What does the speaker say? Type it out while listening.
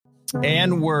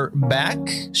And we're back.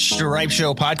 Stripe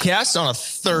Show podcast on a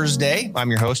Thursday. I'm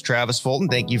your host, Travis Fulton.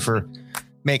 Thank you for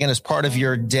making us part of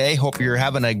your day. Hope you're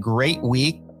having a great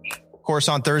week. Of course,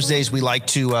 on Thursdays, we like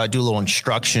to do a little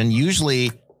instruction.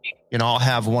 Usually, I'll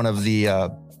have one of the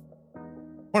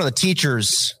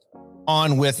teachers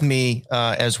on with me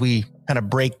as we kind of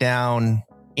break down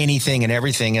anything and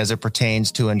everything as it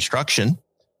pertains to instruction.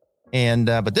 And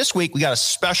but this week, we got a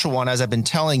special one, as I've been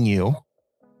telling you.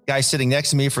 Guy sitting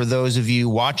next to me, for those of you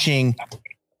watching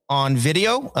on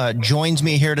video, joins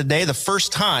me here today. The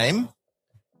first time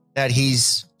that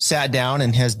he's sat down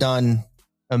and has done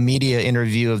a media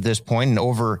interview of this point in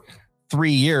over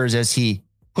 3 years as he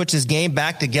puts his game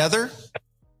back together.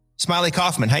 Smylie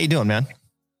Kaufman, how you doing, man?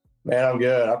 Man, I'm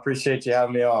good. I appreciate you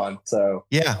having me on. So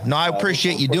yeah, no, I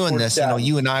appreciate you doing this.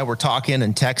 You and I were talking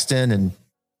and texting, and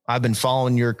I've been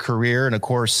following your career, and of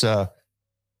course,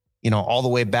 all the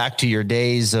way back to your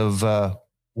days of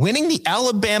winning the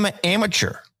Alabama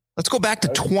Amateur. Let's go back to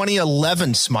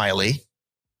 2011, Smylie.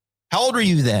 How old were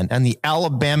you then and the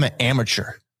Alabama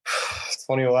Amateur?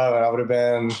 2011, I would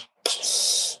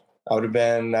have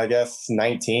been, I guess,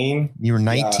 19. You were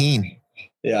 19.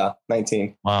 Yeah,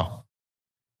 19. Wow.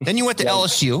 Then you went to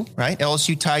LSU, right?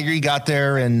 LSU Tiger. You got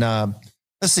there, and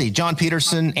let's see, John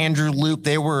Peterson, Andrew Loop.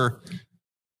 They were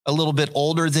a little bit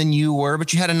older than you were,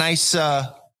 but you had a nice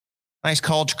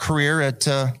college career at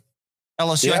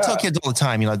LSU. Yeah. I tell kids all the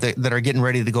time, that are getting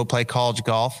ready to go play college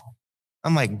golf.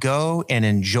 I'm like, go and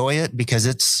enjoy it, because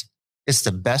it's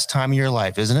the best time of your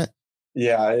life, isn't it?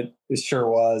 Yeah, it sure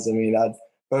was. I mean,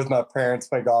 both my parents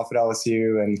played golf at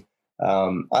LSU, and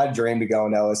I dreamed of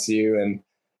going to LSU, and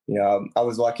I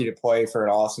was lucky to play for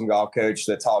an awesome golf coach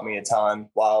that taught me a ton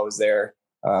while I was there.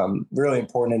 Really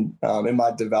important in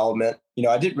my development.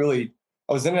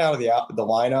 I was in and out of the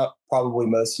lineup probably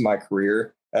most of my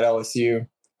career at LSU.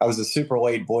 I was a super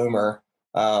late bloomer.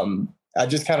 I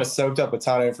just kind of soaked up a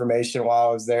ton of information while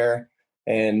I was there.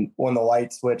 And when the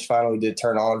light switch finally did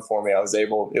turn on for me,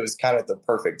 it was kind of the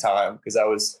perfect time, because I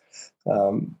was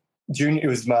junior. It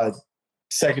was my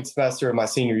second semester of my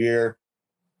senior year,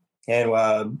 and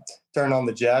turned on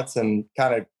the Jets and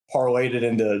kind of parlayed it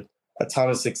into a ton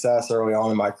of success early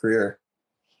on in my career.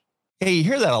 Hey, you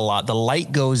hear that a lot. The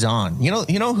light goes on. You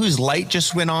know whose light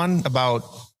just went on about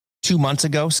 2 months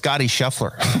ago? Scotty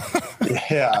Scheffler.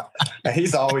 Yeah,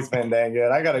 he's always been dang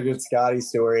good. I got a good Scotty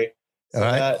story.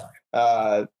 So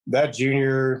that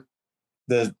junior,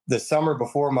 the summer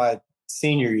before my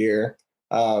senior year,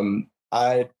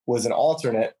 I was an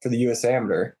alternate for the U.S.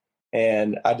 Amateur,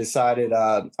 and I decided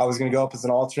I was going to go up as an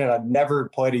alternate. I'd never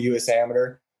played a U.S.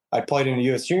 Amateur. I played in a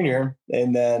U.S. Junior,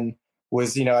 and then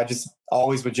I just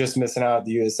always was just missing out at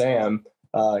the USAM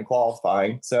in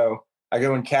qualifying. So I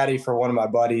go and caddy for one of my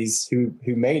buddies who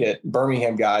made it,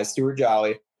 Birmingham guy, Stuart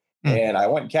Jolly. And I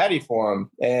went and caddy for him.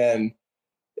 And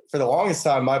for the longest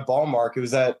time, my ball mark, it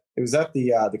was at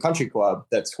the country club,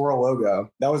 that squirrel logo.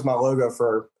 That was my logo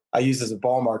I used as a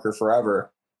ball marker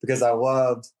forever, because I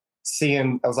loved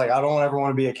seeing, I was like, I don't ever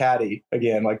want to be a caddy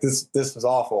again. Like this was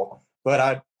awful.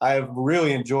 But I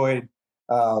really enjoyed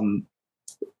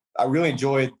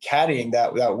caddying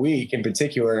that week in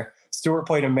particular. Stuart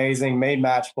played amazing, made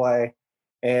match play,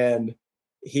 and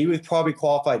he was probably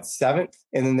qualified 7th.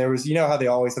 And then there was, how they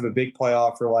always have a big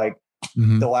playoff for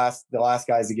the last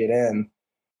guys to get in.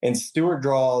 And Stuart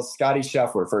draws Scotty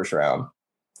Scheffler first round.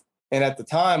 And at the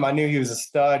time, I knew he was a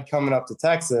stud coming up to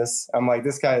Texas. I'm like,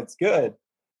 this guy is good.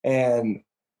 And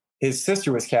his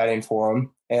sister was caddying for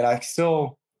him. And I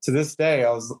still, to this day,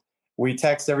 we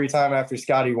text every time after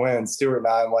Scotty wins, Stuart and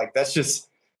I. I'm like, that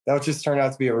would just turn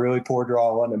out to be a really poor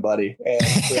draw, wasn't it, buddy? And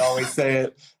we always say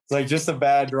it's like just a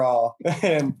bad draw.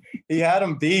 And he had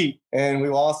him beat, and we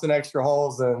lost in extra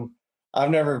holes. And I've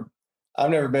never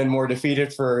been more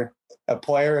defeated for a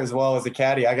player as well as a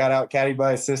caddy. I got out caddied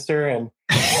by his sister, and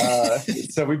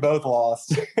so we both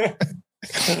lost.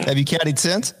 Have you caddied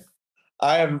since?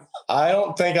 I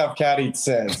don't think I've caddied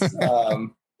since.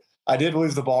 I did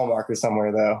lose the ball marker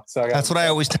somewhere though. So that's what I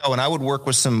always tell when I would work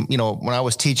with some, when I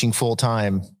was teaching full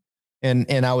time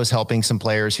and I was helping some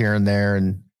players here and there.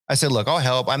 And I said, look, I'll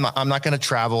help. I'm not going to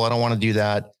travel. I don't want to do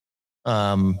that.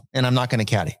 And I'm not going to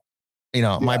caddy.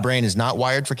 My brain is not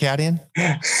wired for caddying.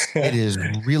 It is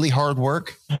really hard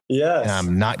work. Yes. And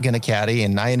I'm not going to caddy.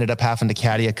 And I ended up having to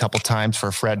caddy a couple times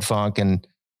for Fred Funk, and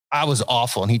I was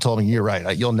awful. And he told me, you're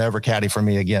right. You'll never caddy for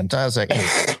me again. So I was like,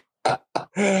 hey.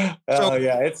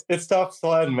 Yeah, it's tough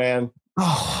sledding, man.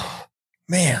 Oh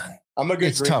man, I'm a good.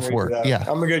 It's tough reader, work. though. Yeah,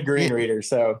 I'm a good green reader,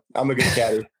 so I'm a good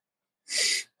caddy.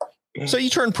 So you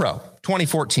turned pro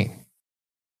 2014.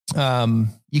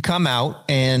 You come out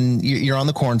and you're on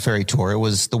the Korn Ferry Tour. It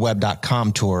was the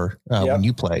web.com tour when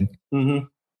you played. Mm-hmm.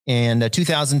 And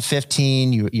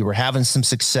 2015, you were having some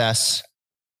success.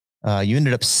 You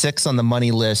ended up 6th on the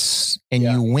money list, and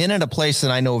you win at a place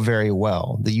that I know very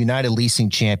well, the United Leasing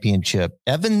Championship,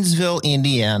 Evansville,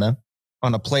 Indiana,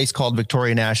 on a place called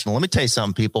Victoria National. Let me tell you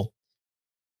something, people.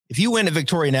 If you win at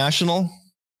Victoria National,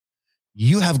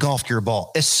 you have golfed your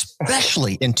ball,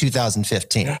 especially in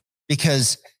 2015,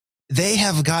 because they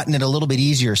have gotten it a little bit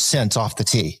easier since off the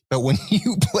tee. But when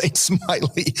you played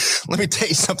Smylie, let me tell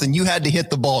you something, you had to hit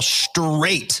the ball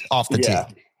straight off the tee.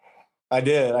 I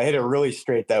did. I hit it really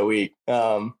straight that week.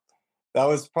 That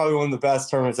was probably one of the best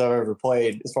tournaments I've ever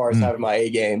played as far as having my A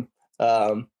game.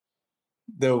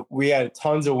 We had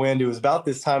tons of wind. It was about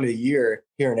this time of the year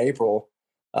here in April.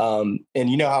 And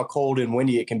you know how cold and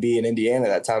windy it can be in Indiana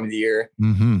that time of the year.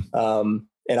 Mm-hmm.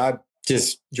 And I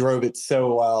just drove it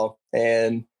so well.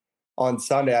 And on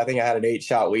Sunday, I think I had an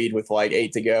 8-shot lead with like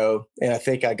 8 to go. And I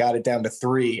think I got it down to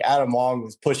 3. Adam Long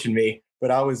was pushing me,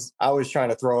 but I was trying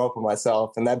to throw up on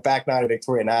myself. And that back nine at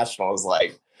Victoria National was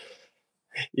like,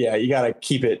 yeah, you got to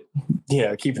keep it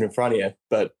in front of you.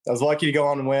 But I was lucky to go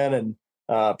on and win and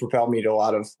propelled me to a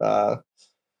lot of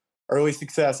early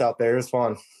success out there. It was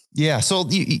fun. Yeah. So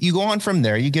you go on from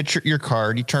there, you get your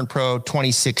card, you turn pro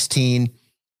 2016,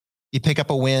 you pick up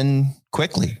a win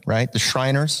quickly, right? The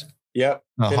Shriners. Yep.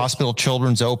 Hospital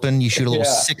Children's Open. You shoot a little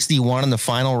 61 in the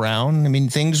final round. I mean,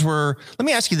 things were, let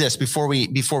me ask you this before we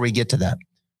get to that.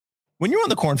 When you were on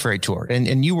the Korn Ferry Tour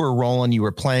and you were rolling, you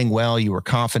were playing well, you were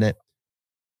confident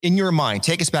in your mind,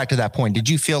 take us back to that point. Did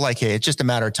you feel like, hey, it's just a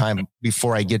matter of time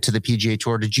before I get to the PGA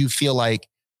Tour? Did you feel like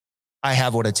I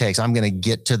have what it takes? I'm going to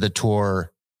get to the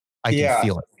tour. I can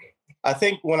feel it. I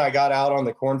think when I got out on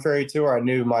the Korn Ferry Tour, I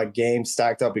knew my game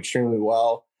stacked up extremely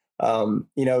well.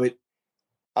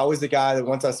 I was the guy that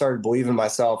once I started believing in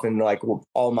myself and like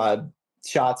all my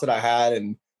shots that I had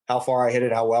and how far I hit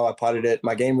it, how well I putted it,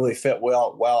 my game really fit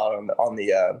well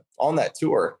on that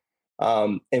tour.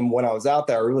 And when I was out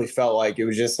there, I really felt like it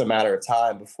was just a matter of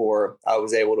time before I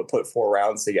was able to put 4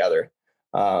 rounds together.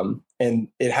 And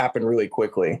it happened really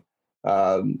quickly.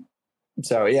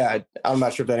 So yeah, I'm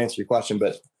not sure if that answered your question,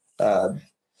 but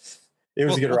it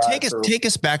was a good ride. Take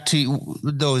us back to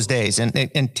those days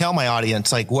and tell my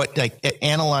audience,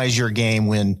 analyze your game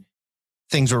when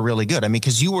things were really good. I mean,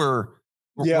 because we're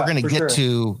going to get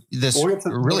to this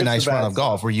really nice run of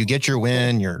golf where you get your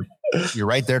win, you're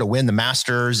right there to win the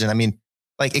Masters. And I mean,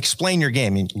 like, explain your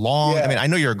game. I mean, I mean, I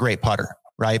know you're a great putter,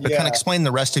 right? But kind of explain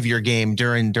the rest of your game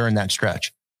during that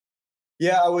stretch.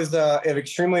 Yeah, I was an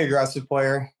extremely aggressive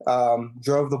player,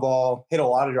 drove the ball, hit a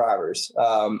lot of drivers.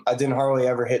 I didn't hardly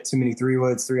ever hit too many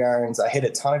 3-woods, 3-irons. I hit a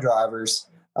ton of drivers.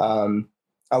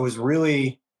 I was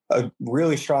really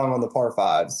strong on the par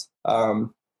fives. I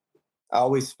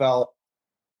always felt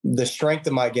the strength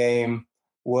of my game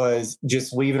was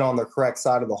just leaving on the correct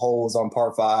side of the holes on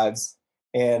par fives.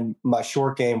 And my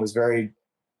short game was a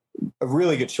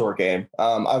really good short game.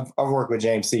 I've worked with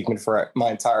James Seekman for my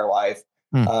entire life.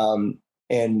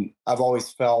 And I've always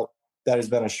felt that has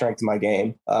been a strength of my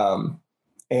game.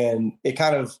 And it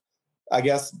kind of, I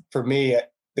guess for me,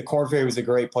 the Korn Ferry was a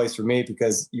great place for me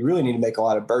because you really need to make a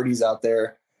lot of birdies out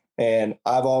there. And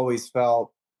I've always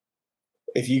felt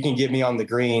if you can get me on the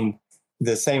green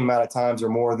the same amount of times or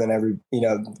more than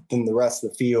than the rest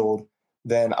of the field,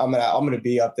 then I'm gonna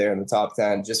be up there in the top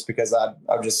 10 just because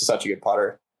I'm just such a good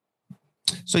putter.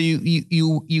 So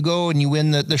you go and you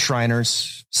win the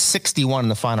Shriners 61 in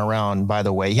the final round. By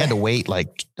the way, you had to wait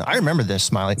I remember this,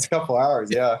 Smylie. It's a couple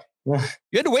hours. Yeah. You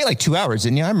had to wait like 2 hours,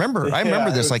 didn't you? I remember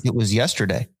this like it was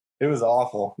yesterday. It was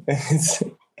awful.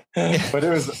 But it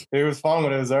was fun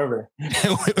when it was over.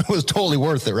 It was totally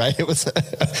worth it, right? It was.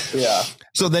 Yeah.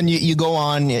 So then you go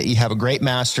on, you have a great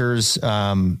Masters.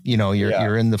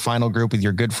 You're in the final group with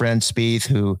your good friend Spieth,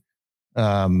 who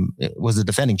was the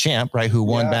defending champ, right? Who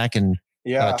won back in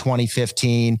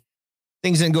 2015.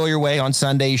 Things didn't go your way on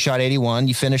Sunday. You shot 81.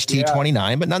 You finished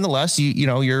T29, but nonetheless,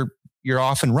 you're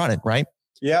off and running, right?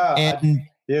 Yeah, and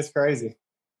it's crazy.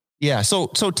 Yeah. So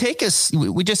take us.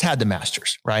 We just had the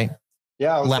Masters, right?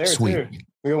 Yeah, I was last there week. Too.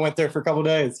 We went there for a couple of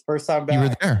days. First time back. You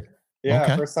were there. Yeah,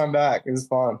 okay. First time back. It was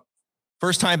fun.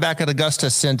 First time back at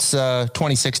Augusta since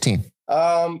 2016.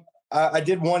 I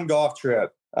did one golf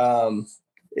trip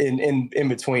in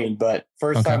between, but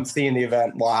first time seeing the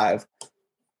event live.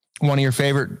 One of your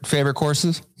favorite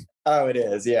courses? Oh, it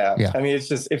is. Yeah. I mean,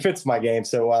 it fits my game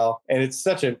so well, and it's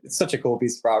such a cool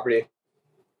piece of property.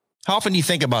 How often do you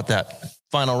think about that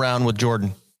final round with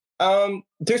Jordan?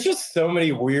 There's just so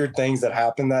many weird things that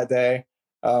happened that day.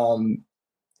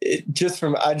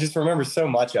 I just remember so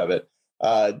much of it,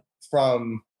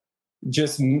 from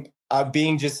just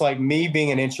being just like me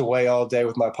being an inch away all day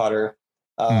with my putter,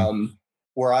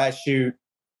 where I shoot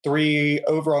 3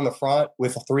 over on the front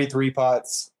with 3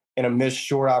 putts and a missed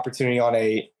short opportunity on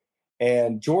 8.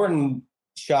 And Jordan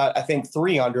shot, I think,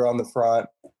 3 under on the front.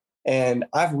 And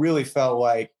I've really felt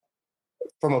like,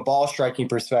 from a ball striking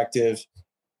perspective,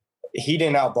 he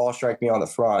didn't out ball strike me on the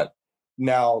front.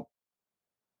 Now,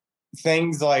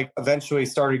 things like eventually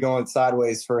started going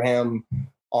sideways for him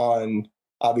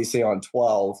obviously on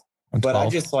 12. But I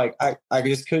just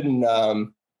couldn't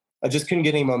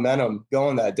get any momentum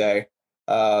going that day.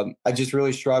 I just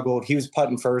really struggled. He was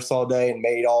putting first all day and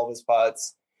made all of his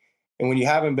putts. And when you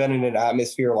haven't been in an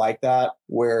atmosphere like that,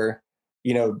 where,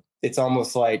 it's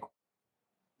almost like,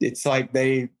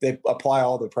 they apply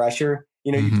all the pressure,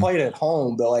 you play it at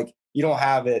home, but like, you don't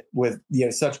have it with,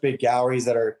 such big galleries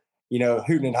that are,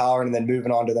 hooting and hollering and then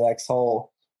moving on to the next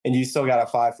hole. And you still got a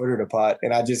 5-footer to putt.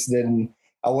 And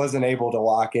I wasn't able to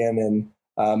lock in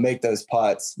and make those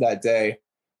putts that day.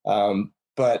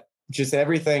 But just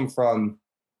everything from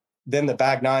then the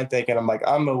back 9 thinking, I'm like,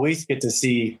 I'm at least get to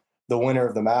see the winner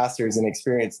of the Masters and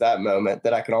experience that moment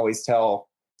that I can always tell,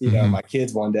 my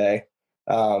kids one day.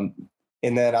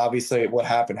 And then obviously what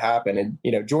happened.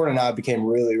 And, Jordan and I became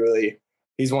really, really,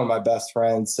 he's one of my best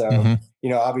friends. So,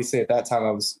 obviously at that time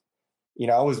I was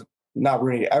not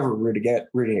rooting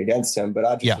against him, but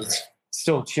I just was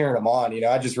still cheering him on.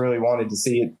 I just really wanted to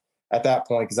see it at that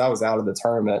point because I was out of the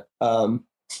tournament.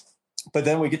 But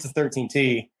then we get to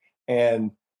 13T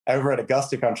and over at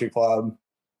Augusta Country Club,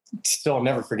 still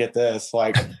never forget this.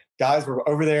 Like, guys were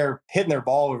over there hitting their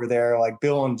ball over there, like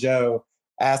Bill and Joe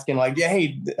asking like, yeah,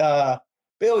 hey,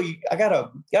 Bill, I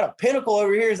got a pinnacle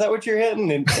over here. Is that what you're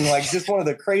hitting? And like just one of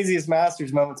the craziest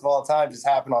Masters moments of all time just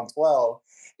happened on 12.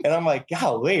 And I'm like,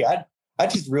 golly, I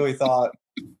just really thought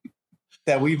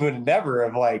that we would never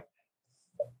have like,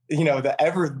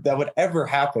 that would ever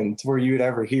happen to where you would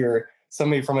ever hear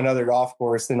somebody from another golf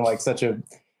course in like such a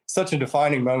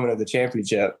defining moment of the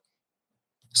championship.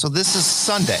 So this is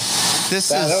Sunday.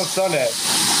 That was Sunday.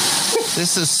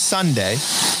 This is Sunday,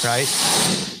 right?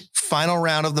 Final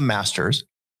round of the Masters.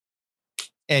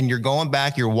 And you're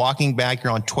walking back,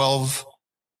 you're on 12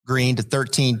 green to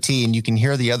 13T, and you can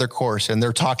hear the other course, and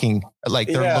they're talking like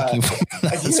they're looking for.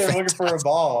 I think they're looking for a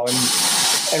ball,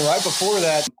 and right before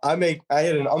that, I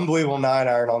hit an unbelievable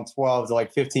 9-iron on 12 to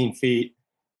like 15 feet,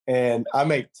 and I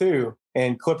make 2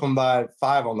 and clip them by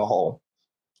 5 on the hole,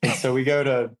 and so we go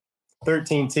to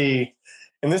 13T,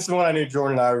 and this is when I knew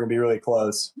Jordan and I were going to be really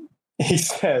close. He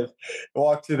said,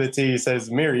 walk to the tee, he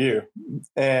says, "Me or you?"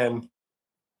 And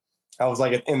I was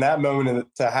like, in that moment,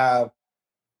 to have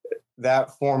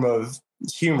that form of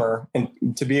humor and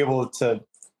to be able to,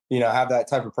 have that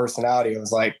type of personality, I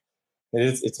was like,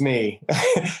 it's me.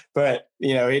 But,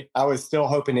 I was still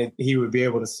hoping he would be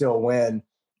able to still win,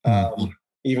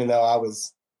 even though I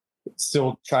was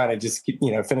still trying to just,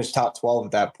 finish top 12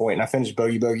 at that point. And I finished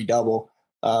bogey, double,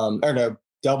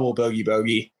 double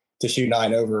bogey to shoot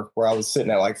 9 over, where I was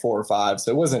sitting at like 4 or 5.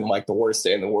 So it wasn't like the worst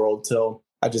day in the world till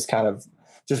I just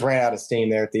ran out of steam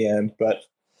there at the end. But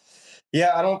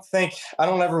yeah, I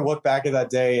don't ever look back at that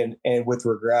day and with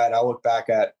regret. I look back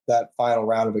at that final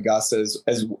round of Augusta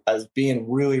as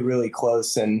being really, really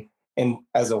close and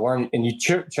as a learning, and you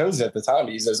chose it at the time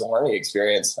to use as a learning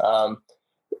experience.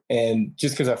 And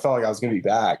just because I felt like I was going to be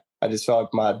back, I just felt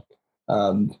like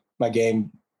my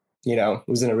game,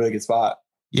 was in a really good spot.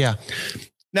 Yeah.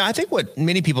 Now, I think what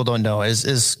many people don't know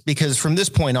is because from this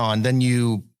point on, then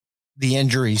the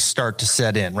injuries start to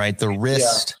set in, right? The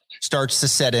wrist starts to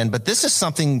set in, but this is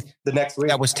something the next week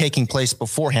that was taking place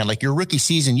beforehand. Like your rookie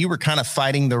season, you were kind of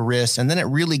fighting the wrist, and then it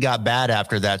really got bad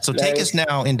after that. So take us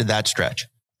now into that stretch.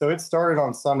 So it started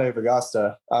on Sunday of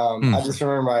Augusta. I just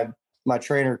remember my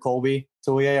trainer, Colby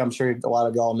Toulier. I'm sure a lot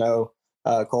of y'all know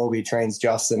Colby trains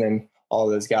Justin and all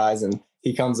those guys. And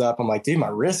he comes up, I'm like, dude, my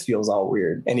wrist feels all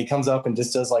weird. And he comes up and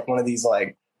just does like one of these,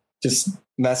 like, just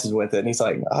messes with it. And he's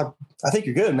like, I think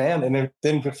you're good, man. And it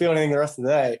didn't feel anything the rest of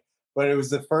the day. But it was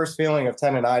the first feeling of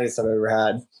tendonitis I've ever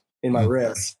had in my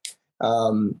wrist.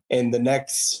 And the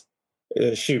next,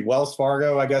 Wells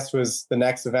Fargo, I guess, was the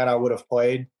next event I would have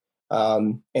played.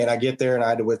 And I get there and I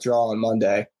had to withdraw on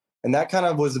Monday. And that kind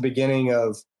of was the beginning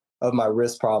of my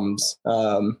wrist problems,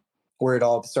 where it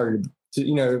all started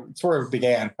to, sort of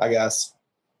began, I guess.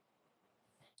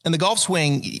 And the golf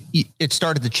swing, it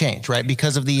started to change, right?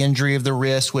 Because of the injury of the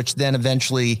wrist, which then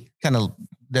eventually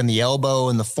then the elbow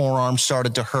and the forearm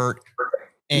started to hurt.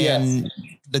 And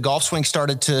the golf swing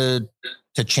started to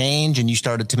to change and you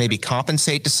started to maybe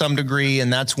compensate to some degree.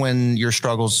 And that's when your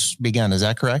struggles began. Is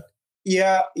that correct?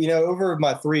 Yeah. Over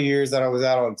my 3 years that I was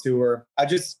out on tour,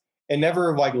 it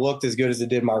never like looked as good as it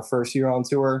did my first year on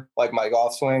tour, like my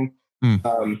golf swing.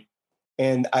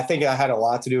 And I think I had a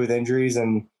lot to do with injuries.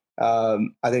 And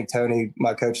I think Tony,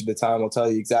 my coach at the time, will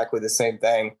tell you exactly the same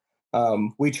thing.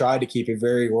 We tried to keep it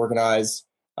very organized.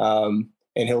 And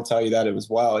he'll tell you that as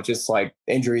well. It's just like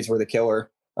injuries were the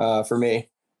killer for me.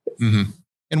 Mm-hmm.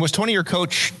 And was Tony your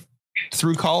coach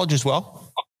through college as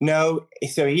well? No.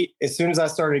 So as soon as I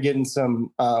started getting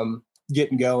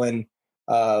going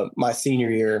my senior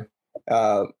year,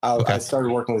 I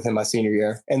started working with him my senior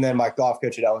year, and then my golf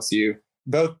coach at LSU.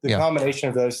 Both the combination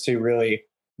of those two really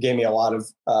gave me a lot of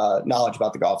knowledge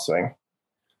about the golf swing.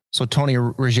 So Tony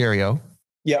Ruggiero.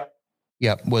 Yep.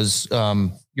 Was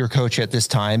your coach at this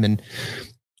time. And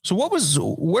so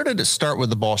where did it start with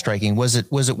the ball striking? Was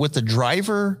it with the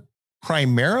driver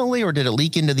primarily, or did it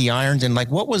leak into the irons? And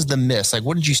like, what was the miss? Like,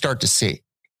 what did you start to see?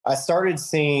 I started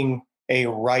seeing a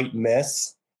right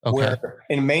miss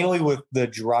and mainly with the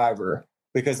driver,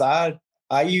 because I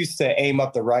used to aim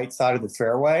up the right side of the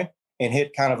fairway and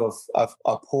hit kind of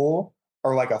a pull,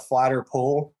 or like a flatter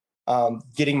pull,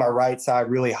 getting my right side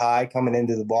really high coming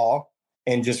into the ball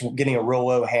and just getting a real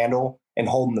low handle and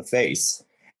holding the face.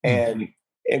 And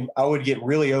I would get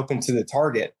really open to the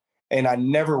target, and I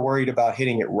never worried about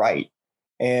hitting it right.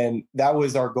 And that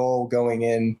was our goal going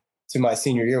in to my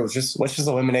senior year, was let's just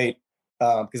eliminate,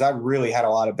 because I really had a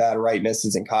lot of bad right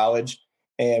misses in college.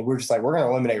 And we're just like, we're going to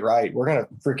eliminate right. We're going to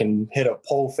freaking hit a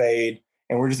pole fade,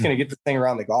 and we're just going to get the thing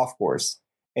around the golf course.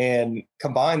 And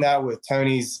combine that with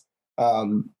Tony's,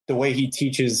 the way he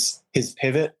teaches his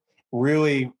pivot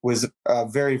really was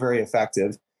very, very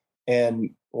effective.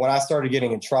 And when I started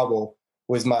getting in trouble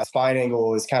was my spine angle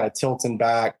was kind of tilting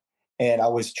back, and I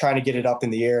was trying to get it up in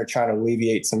the air, trying to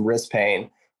alleviate some wrist pain,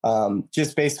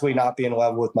 just basically not being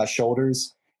level with my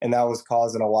shoulders. And that was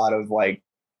causing a lot of like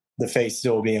the face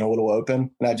still being a little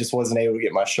open, and I just wasn't able to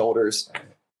get my shoulders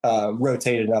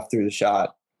rotated enough through the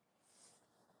shot.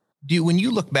 When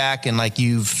you look back and like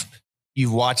you've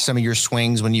watched some of your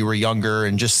swings when you were younger,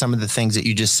 and just some of the things that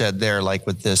you just said there, like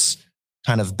with this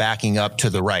kind of backing up to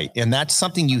the right, and that's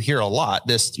something you hear a lot.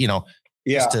 This,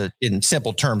 just in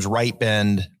simple terms, right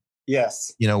bend.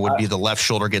 Yes. Would be the left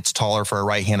shoulder gets taller for a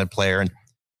right-handed player. And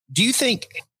do you think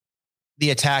the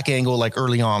attack angle, like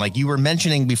early on, like you were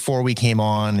mentioning before we came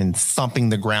on, and thumping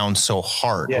the ground so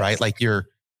hard, right? Like you're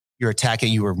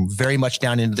attacking, you were very much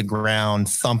down into the ground,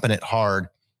 thumping it hard.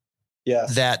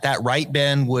 Yes. That right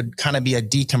bend would kind of be a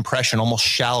decompression, almost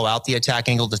shallow out the attack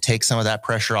angle to take some of that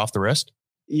pressure off the wrist.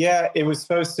 Yeah, it was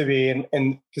supposed to be.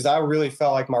 And because I really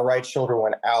felt like my right shoulder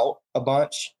went out a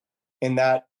bunch, and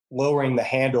that lowering the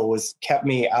handle kept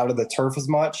me out of the turf as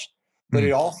much. But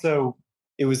it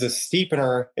was a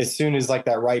steepener. As soon as like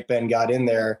that right bend got in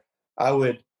there, I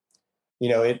would,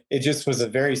 it just was a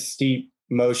very steep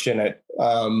motion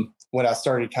when I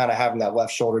started kind of having that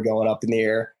left shoulder going up in the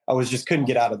air. I couldn't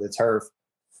get out of the turf.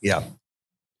 Yeah.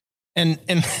 And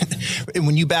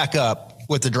when you back up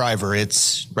with the driver,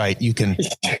 it's right. You can.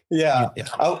 Yeah.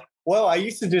 I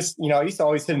used to just, I used to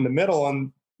always hit in the middle,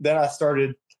 and then I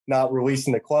started not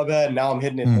releasing the club head. And now I'm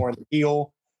hitting it more in the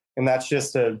heel. And that's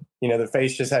just the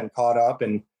face just hadn't caught up,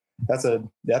 and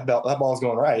that ball's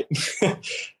going right.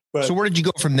 But so where did you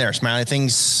go from there,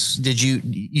 Smylie?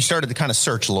 You started to kind of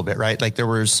search a little bit, right? Like there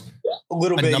was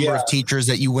a number of teachers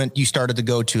that you started to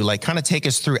go to, like kind of take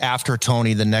us through after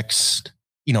Tony, the next,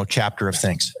 chapter of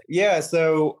things. Yeah.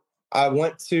 So I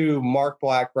went to Mark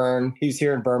Blackburn. He's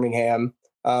here in Birmingham.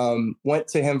 Went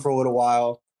to him for a little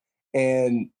while.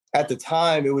 And at the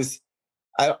time it was,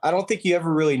 I don't think you ever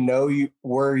really know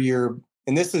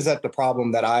and this is the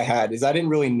problem that I had, is I didn't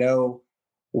really know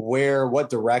what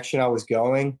direction I was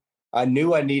going. I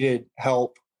knew I needed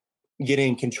help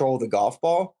getting control of the golf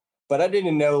ball, but I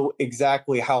didn't know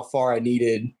exactly how far I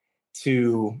needed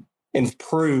to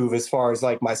improve as far as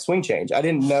like my swing change. I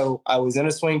didn't know I was in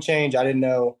a swing change. I didn't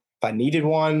know if I needed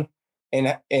one,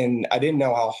 and I didn't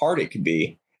know how hard it could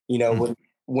be,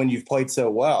 when you've played so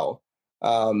well.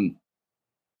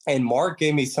 And Mark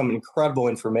gave me some incredible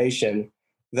information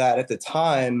that at the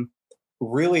time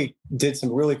really did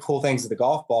some really cool things with the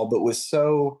golf ball, but was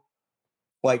so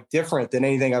like different than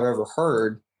anything I've ever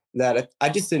heard, that I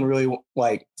just didn't really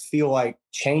like feel like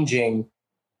changing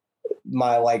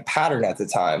my like pattern at the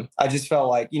time. I just felt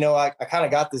like, I kind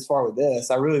of got this far with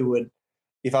this. I really would,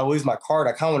 if I lose my card,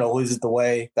 I kind of want to lose it the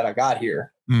way that I got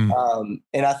here. And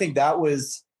I think that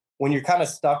was when you're kind of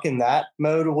stuck in that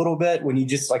mode a little bit, when you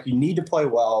just like, you need to play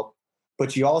well,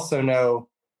 but you also know,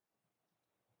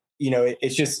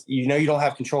 it's just, you don't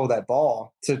have control of that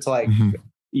ball. So it's like,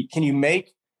 can you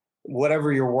make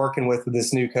whatever you're working with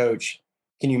this new coach,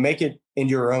 can you make it in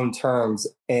your own terms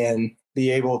and be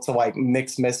able to like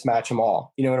mismatch them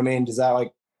all? You know what I mean? Does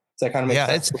that kind of make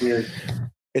sense?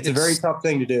 It's a very tough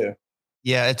thing to do.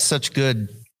 Yeah. It's such good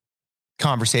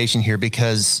conversation here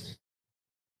because,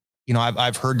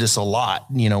 I've heard this a lot,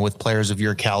 with players of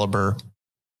your caliber.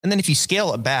 And then if you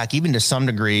scale it back, even to some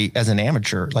degree as an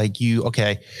amateur, like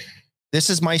this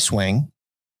is my swing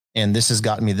and this has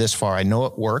gotten me this far. I know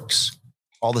it works.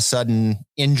 All of a sudden,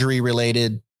 injury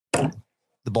related,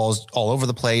 the ball's all over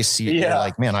the place. You're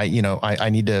like, man, I know I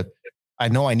need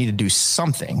to do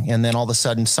something. And then all of a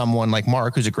sudden someone like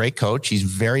Mark, who's a great coach, he's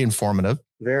very informative.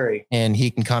 And he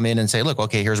can come in and say, look,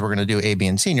 okay, here's what we're going to do A, B,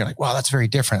 and C. And you're like, wow, that's very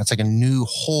different. It's like a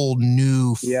whole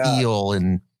new feel.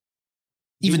 And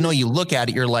even though you look at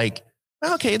it, you're like,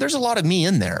 okay, there's a lot of me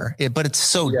in there, but it's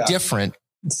so different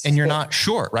and you're not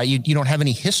sure, right? You don't have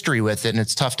any history with it. And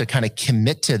it's tough to kind of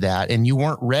commit to that. And you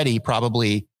weren't ready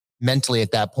probably mentally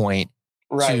at that point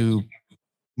to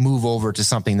move over to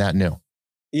something that new.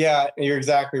 Yeah, you're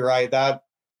exactly right. That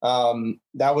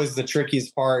was the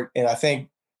trickiest part. And I think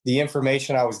the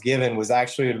information I was given was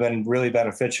actually been really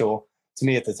beneficial to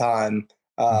me at the time.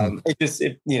 And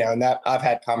that I've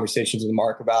had conversations with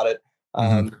Mark about it,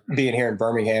 being here in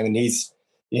Birmingham, and he's,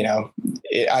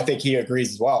 I think he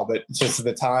agrees as well, but just at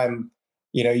the time,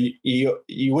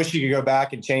 you wish you could go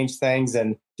back and change things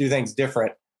and do things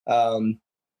different.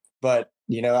 But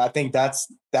I think that's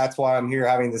why I'm here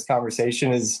having this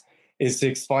conversation is to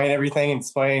explain everything and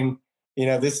explain,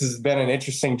 this has been an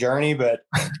interesting journey, but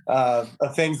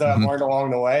of things that I've learned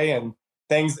along the way and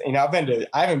things, I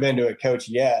haven't been to a coach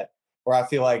yet where I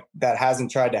feel like that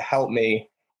hasn't tried to help me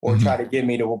or try to get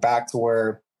me to back to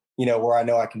where, where I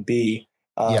know I can be.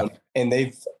 And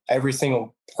every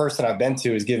single person I've been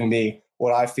to has given me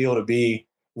what I feel to be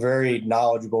very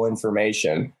knowledgeable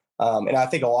information. And I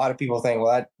think a lot of people think,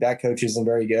 well, that coach isn't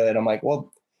very good. I'm like,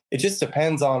 well, it just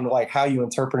depends on like how you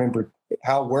interpret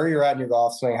where you're at in your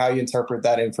golf swing, how you interpret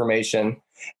that information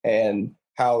and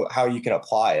how you can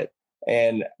apply it.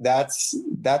 And that's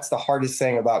the hardest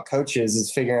thing about coaches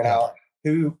is figuring out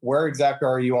where exactly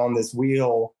are you on this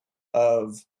wheel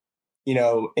of,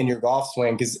 in your golf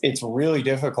swing. Cause it's really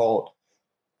difficult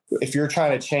if you're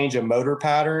trying to change a motor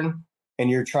pattern and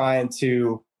you're trying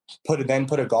to put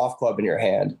a golf club in your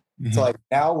hand. So like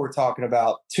now we're talking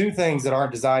about two things that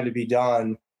aren't designed to be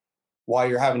done while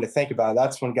you're having to think about it.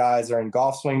 That's when guys are in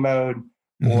golf swing mode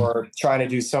or trying to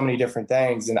do so many different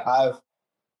things. And I've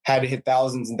had to hit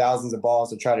thousands and thousands of balls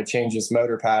to try to change this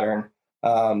motor pattern.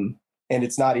 And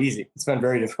it's not easy. It's been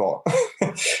very difficult.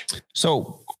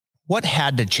 So what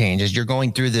had to change as you're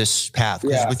going through this path?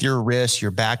 Because with your wrist, you're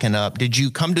backing up. Did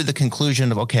you come to the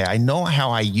conclusion of, okay, I know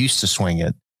how I used to swing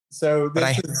it. So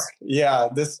I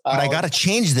got to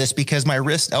change this because my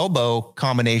wrist elbow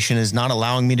combination is not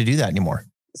allowing me to do that anymore.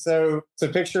 So to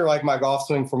picture like my golf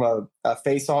swing from a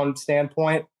face on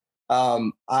standpoint,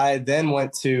 I then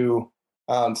went to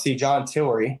see John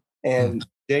Tillery, and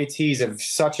JT's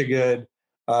such a good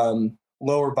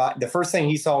lower body. The first thing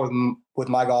he saw with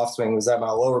my golf swing was that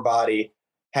my lower body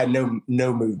had no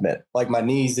movement. Like my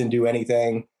knees didn't do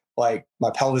anything, like my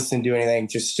pelvis didn't do anything,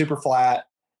 just super flat.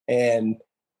 And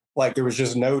like there was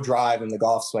just no drive in the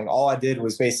golf swing. All I did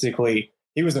was basically,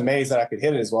 he was amazed that I could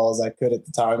hit it as well as I could at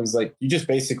the time. He's like, you just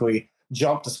basically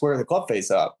jump to square the club face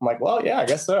up. I'm like, well, yeah, I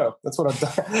guess so. That's what I've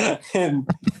done. And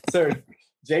so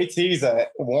JT's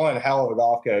one hell of a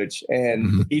golf coach.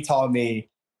 And he taught me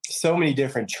so many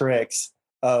different tricks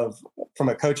from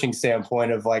a coaching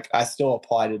standpoint of like, I still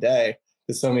apply today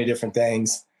to so many different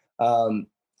things.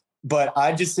 But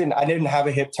I didn't have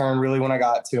a hip turn really when I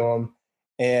got to him.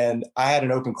 And I had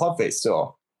an open club face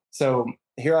still. So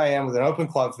here I am with an open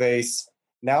club face.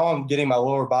 Now I'm getting my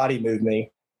lower body move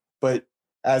me. But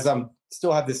as I'm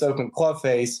still have this open club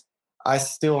face, I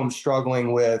still am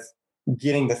struggling with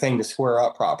getting the thing to square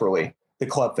up properly, the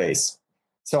club face.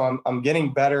 So I'm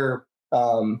getting better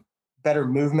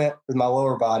movement with my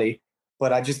lower body,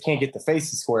 but I just can't get the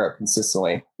face to square up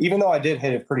consistently. Even though I did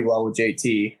hit it pretty well with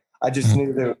JT, I just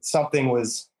knew that something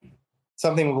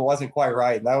wasn't quite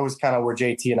right. And that was kind of where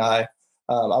JT and I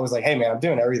was like, hey man, I'm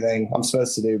doing everything I'm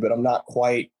supposed to do, but I'm not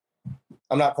quite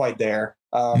there.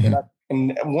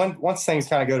 And once things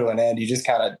kind of go to an end, you just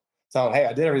kind of tell them, hey,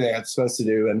 I did everything I'm supposed to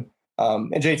do. And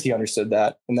JT understood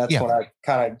that. And that's when I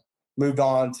kind of moved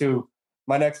on to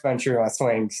my next venture, my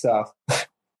swing stuff.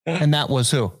 And that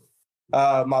was who?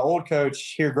 My old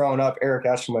coach here growing up, Eric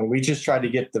Eshelman. We just tried to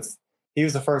get he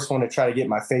was the first one to try to get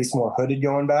my face more hooded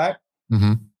going back.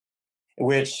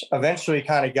 which eventually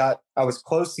I was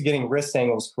close to getting wrist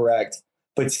angles correct,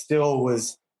 but still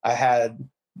I had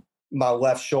my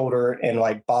left shoulder and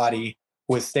like body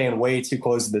was staying way too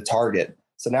close to the target.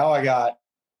 So now I got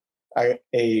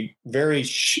a very,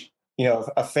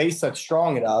 a face that's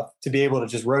strong enough to be able to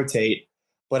just rotate,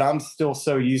 but I'm still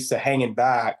so used to hanging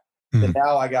back that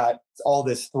now I got all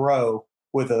this throw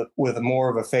with a more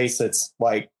of a face that's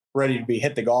like ready to be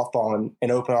hit the golf ball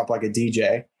and open up like a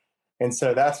DJ. And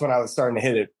so that's when I was starting to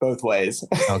hit it both ways.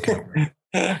 Okay.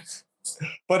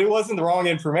 But it wasn't the wrong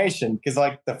information because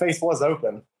like the face was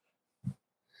open.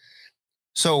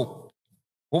 So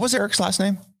what was Eric's last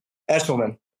name?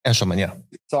 Eshelman. Eshelman, yeah.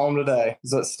 Saw him today.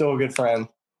 He's still a good friend.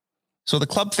 So the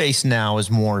club face now is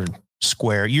more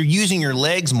square. You're using your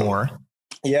legs more.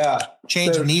 Yeah.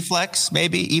 Change of knee flex,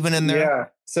 maybe even in there. Yeah.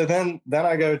 So then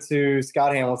I go to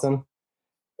Scott Hamilton,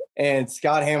 and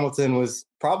Scott Hamilton was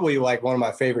probably like one of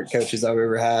my favorite coaches I've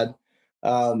ever had.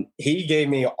 He gave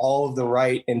me all of the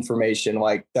right information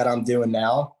like that I'm doing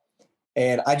now.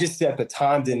 And I just at the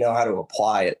time didn't know how to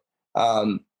apply it.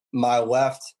 The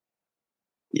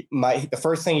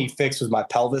first thing he fixed was my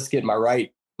pelvis, getting my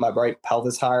right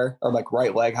pelvis higher, or like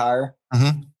right leg higher.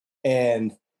 Mm-hmm.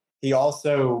 And he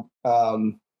also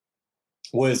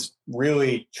was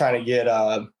really trying to get,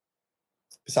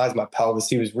 besides my pelvis,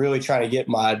 he was really trying to get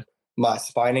my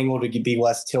spine angle to be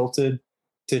less tilted,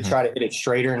 to try to hit it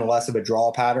straighter and less of a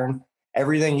draw pattern.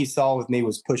 Everything he saw with me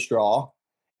was push draw.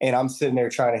 And I'm sitting there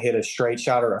trying to hit a straight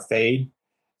shot or a fade.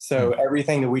 So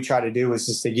everything that we try to do was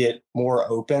just to get more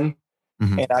open.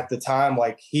 Mm-hmm. And at the time,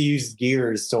 like he used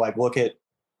gears to like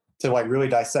really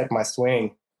dissect my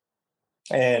swing.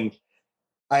 And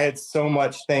I had so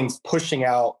much things pushing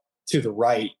out to the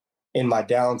right in my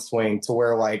downswing to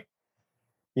where like,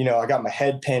 I got my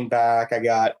head pinned back. I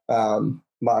got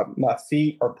my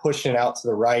feet are pushing out to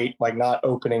the right, like not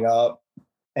opening up.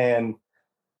 And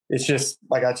it's just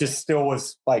like, I just still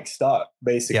was like stuck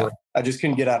basically. Yeah. I just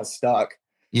couldn't get out of stuck.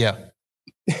 Yeah.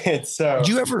 And so did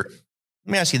you ever,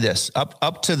 let me ask you this,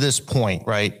 up to this point,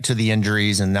 right, to the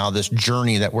injuries and now this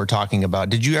journey that we're talking about,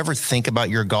 did you ever think about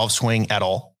your golf swing at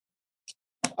all?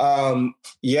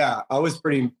 Yeah, so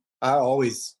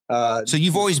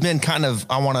you've always been kind of,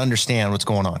 I want to understand what's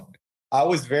going on. I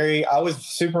was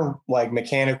super like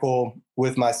mechanical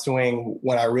with my swing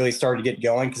when I really started to get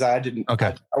going. Cause I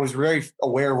was very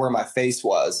aware where my face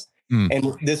was.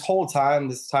 And this time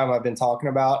I've been talking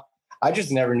about, I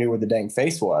just never knew where the dang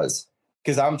face was.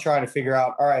 Cause I'm trying to figure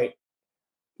out, all right,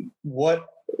 what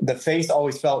the face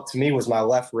always felt to me was my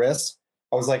left wrist.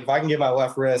 I was like, if I can get my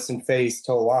left wrist and face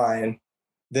to align,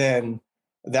 then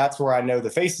that's where I know the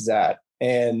face is at.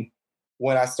 And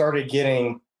when I started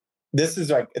getting, this is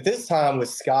like at this time with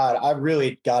Scott, I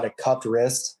really got a cupped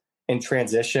wrist in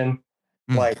transition.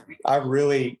 Like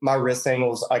my wrist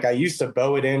angles, like I used to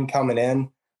bow it in coming in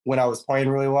when I was playing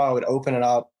really well. I would open it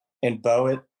up and bow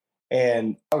it.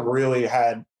 And I really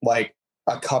had like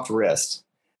a cupped wrist.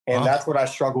 And that's what I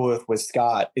struggled with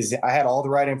Scott is I had all the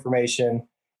right information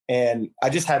and I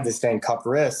just had this dang cupped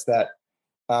wrist that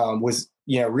was,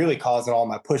 really causing all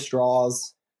my push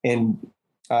draws. And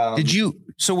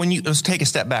let's take a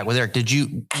step back with Eric.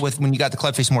 When you got the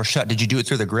club face more shut, did you do it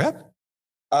through the grip?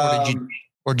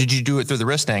 Or did you do it through the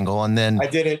wrist angle? And then I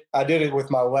did it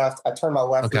with my left. I turned my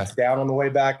left wrist down on the way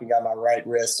back and got my right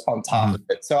wrist on top of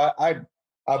it. So I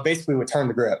basically would turn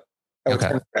the grip.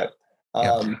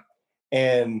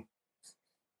 And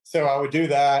so I would do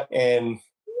that. And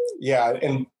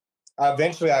and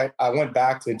eventually I went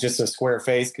back to just a square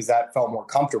face because that felt more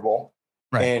comfortable.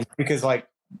 Right. And because like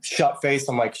shut face,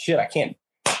 I'm like, shit, I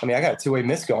got a two-way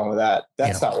miss going with that.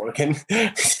 That's not working.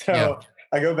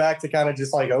 I go back to kind of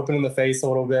just like opening the face a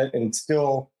little bit and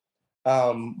still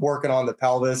working on the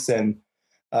pelvis and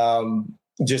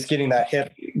just getting that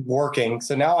hip working.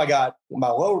 So now I got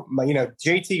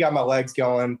JT got my legs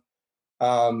going.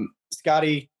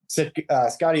 Scotty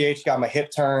H got my hip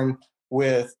turn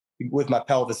with my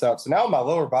pelvis up. So now my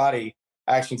lower body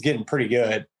action's getting pretty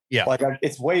good. Yeah. Like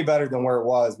it's way better than where it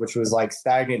was, which was like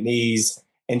stagnant knees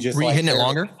and just were you hitting it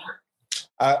longer?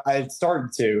 I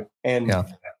started to, and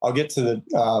I'll get to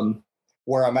the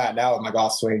where I'm at now with my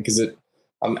golf swing because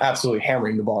I'm absolutely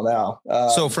hammering the ball now.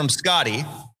 So from Scotty,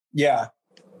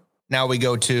 now I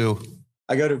go to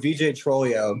VJ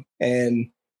Trolio,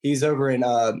 and he's over in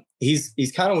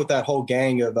he's kind of with that whole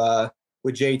gang of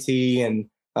with JT, and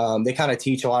they kind of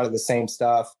teach a lot of the same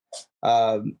stuff.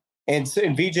 And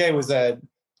VJ was a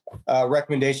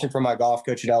recommendation from my golf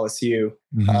coach at LSU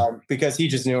because he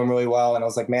just knew him really well. And I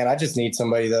was like, man, I just need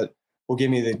somebody that will give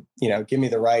me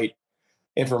the right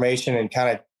information and kind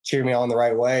of cheered me on the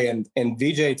right way. And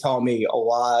VJ taught me a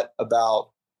lot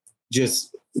about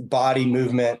just body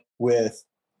movement with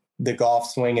the golf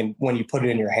swing and when you put it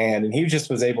in your hand. And he just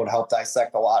was able to help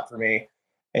dissect a lot for me.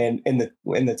 And in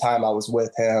the time I was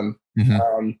with him,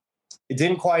 it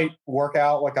didn't quite work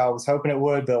out like I was hoping it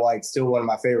would, but like still one of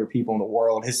my favorite people in the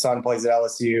world. His son plays at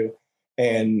LSU,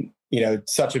 and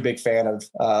such a big fan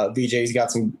of VJ.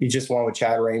 He just won with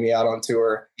Chad Ramey out on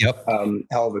tour. Yep.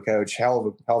 Hell of a coach,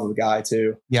 hell of a guy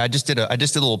too. Yeah. I just did a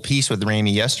little piece with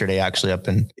Ramey yesterday, actually, up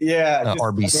in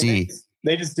RBC. I mean,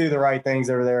 they just do the right things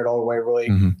over there at Old Waverly.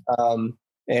 And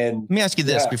let me ask you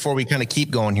this before we kind of keep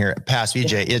going here past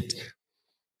VJ.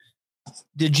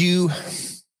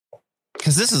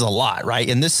 Because this is a lot, right?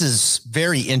 And this is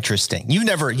very interesting. You've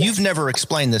never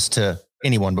explained this to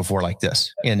anyone before like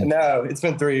this. And no, it's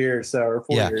been 3 years, or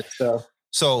 4 years.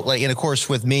 So like, and of course,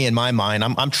 with me in my mind,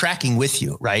 I'm tracking with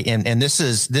you, right? And this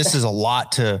is a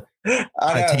lot to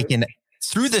take in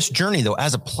through this journey though,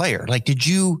 as a player. Like,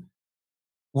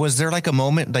 was there like a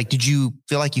moment, like, did you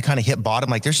feel like you kind of hit bottom?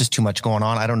 Like there's just too much going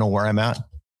on. I don't know where I'm at.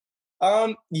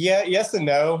 Yeah, yes and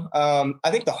no.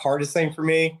 I think the hardest thing for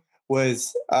me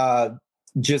was,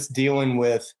 just dealing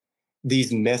with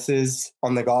these misses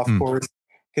on the golf course.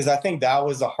 Cause I think that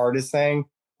was the hardest thing,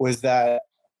 was that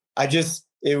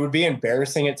it would be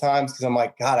embarrassing at times. Cause I'm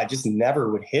like, God, I just never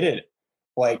would hit it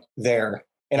like there.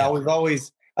 And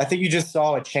I think you just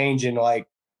saw a change in like,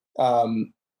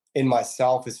 in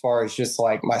myself as far as just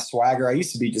like my swagger. I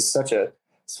used to be just such a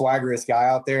swaggerous guy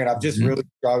out there. And I've just really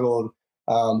struggled,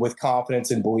 with confidence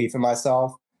and belief in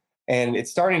myself. And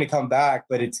it's starting to come back,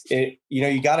 but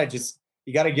you got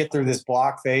to get through this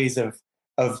block phase of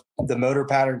the motor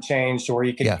pattern change to where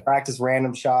you can practice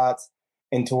random shots,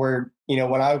 and to where,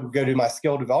 when I would go do my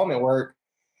skill development work,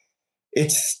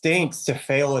 it stinks to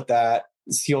fail at that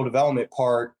skill development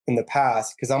part in the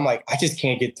past. Cause I'm like, I just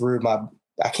can't get through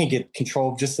I can't get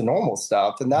control of just the normal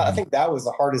stuff. And I think that was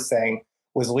the hardest thing,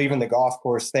 was leaving the golf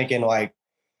course thinking like,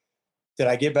 did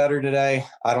I get better today?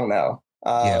 I don't know.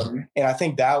 And I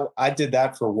think that I did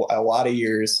that for a lot of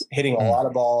years, hitting a lot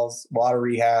of balls, a lot of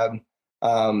rehab.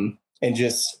 And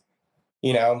just,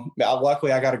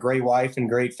 luckily I got a great wife and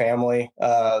great family,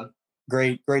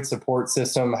 great support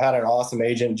system. I had an awesome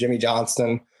agent, Jimmy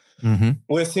Johnston,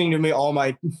 listening to me, all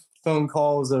my phone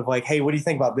calls of like, hey, what do you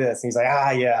think about this? And he's like,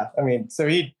 yeah. I mean, so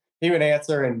he would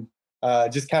answer and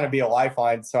just kind of be a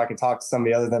lifeline so I could talk to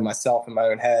somebody other than myself in my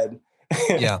own head.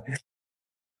 Yeah.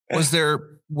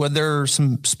 Were there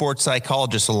some sports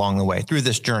psychologists along the way through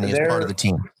this journey as part of the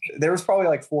team? There was probably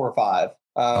like 4 or 5.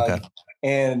 Okay.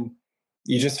 And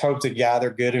you just hope to gather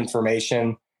good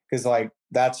information, because like,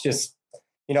 that's just,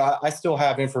 I still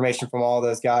have information from all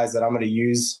those guys that I'm going to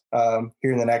use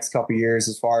here in the next couple of years,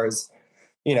 as far as,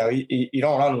 you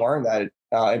don't unlearn that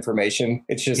information.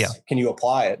 It's just, can you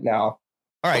apply it now?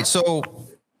 All right. So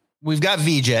we've got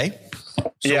VJ.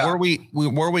 So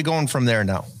where are we going from there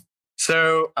now?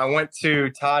 So I went to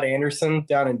Todd Anderson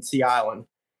down in Sea Island,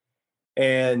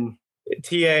 and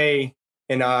TA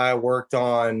and I worked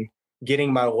on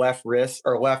getting my left wrist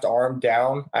or left arm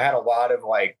down. I had a lot of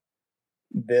like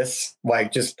this,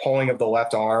 like just pulling of the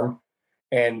left arm.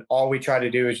 And all we tried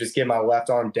to do is just get my left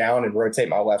arm down and rotate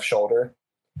my left shoulder.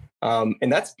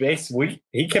 And that's basically,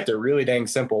 he kept it really dang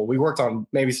simple. We worked on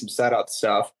maybe some setup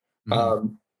stuff.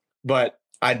 But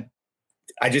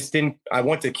I just didn't, I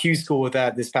went to Q school with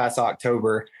that this past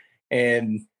October,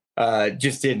 and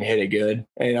just didn't hit it good.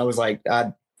 And I was like,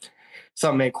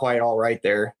 something ain't quite all right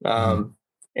there.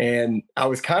 And I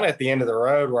was kind of at the end of the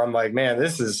road where I'm like, man,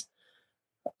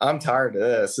 I'm tired of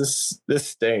this. This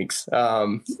stinks.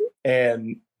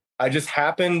 And I just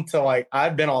happened to like,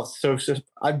 I've been off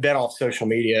social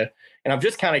media, and I'm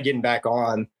just kind of getting back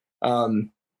on.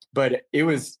 But it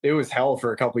was hell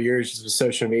for a couple of years just with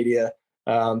social media.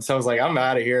 So I was like, I'm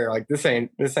out of here. Like, this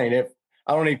ain't it.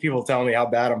 I don't need people telling me how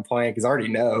bad I'm playing, because I already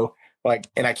know, like,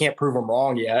 and I can't prove them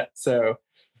wrong yet. So,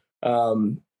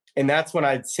 and that's when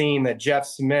I'd seen that Jeff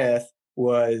Smith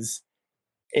was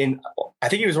I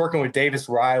think he was working with Davis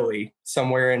Riley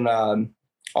somewhere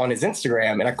on his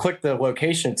Instagram, and I clicked the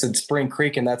location. It said Spring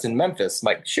Creek, and that's in Memphis. I'm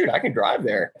like, shoot, I can drive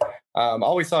there. I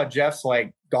always saw Jeff's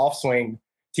like golf swing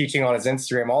teaching on his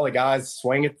Instagram. All the guys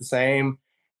swing it the same,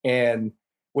 and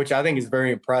which I think is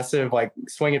very impressive. Like,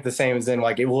 swing it the same as in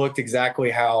like, it looked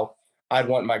exactly how I'd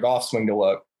want my golf swing to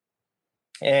look.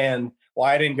 And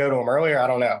why I didn't go to him earlier, I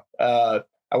don't know.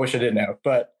 I wish I did know,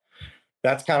 but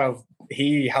that's kind of,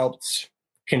 he helped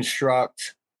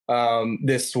construct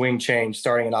this swing change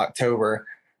starting in October.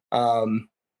 And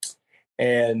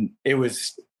it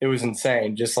was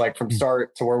insane, just like from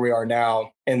start to where we are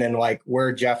now. And then like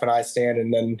where Jeff and I stand,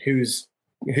 and then who's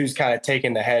who's kind of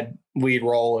taking the head lead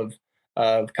role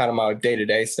of kind of my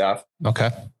day-to-day stuff. Okay.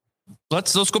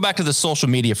 Let's go back to the social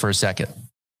media for a second.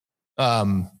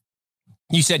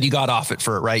 You said you got off it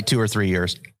for, right, 2 or 3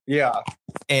 years. Yeah.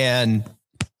 And,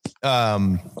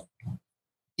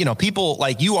 people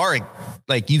like you are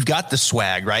like, you've got the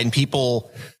swag, right? And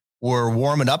people were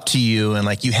warming up to you, and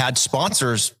like you had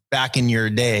sponsors back in your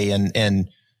day and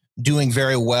doing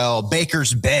very well.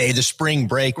 Baker's Bay, the spring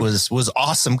break was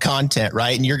awesome content,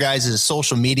 right? And your guys'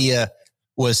 social media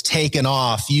was taken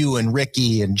off, you and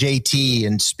Ricky and JT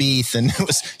and Spieth. And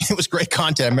it was great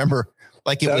content. I remember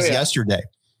like it was yesterday.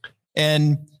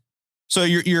 And so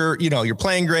you're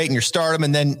playing great and you're stardom.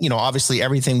 And then, obviously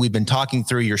everything we've been talking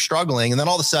through, you're struggling. And then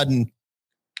all of a sudden,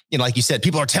 like you said,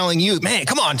 people are telling you, man,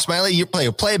 come on, Smylie, you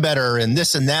play better and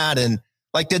this and that. And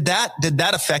like, did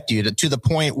that affect you to the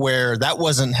point where that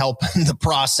wasn't helping the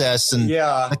process and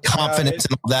the confidence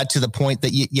and all that, to the point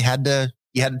that you had to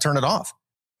turn it off?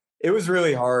 It was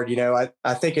really hard.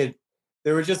 I think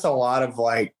there were just a lot of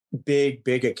like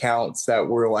big accounts that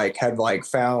were like, had like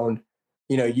found,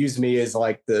 use me as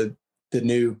like the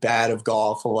new bad of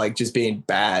golf, or like just being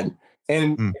bad.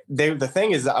 And the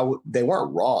thing is, they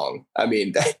weren't wrong. I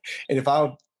mean, and if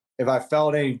I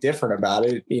felt any different about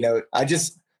it, I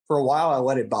just, for a while, I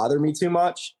let it bother me too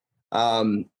much.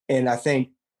 And I think,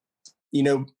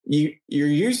 you're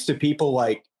used to people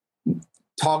like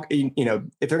talk,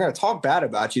 if they're going to talk bad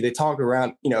about you, they talk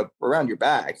around your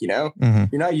back, you're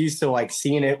not used to like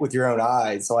seeing it with your own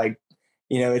eyes. Like,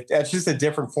 that's just a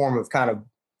different form of kind of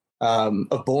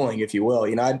bullying, if you will.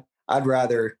 I'd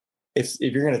rather, if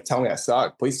you're going to tell me I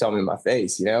suck, please tell me in my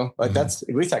face, like that's,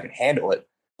 at least I can handle it.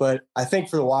 But I think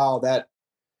for a while that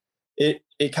it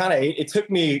took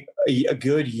me a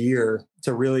good year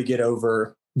to really get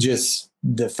over just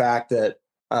the fact that,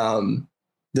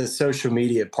 the social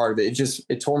media part of it,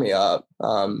 it tore me up.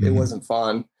 It wasn't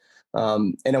fun.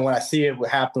 And then when I see it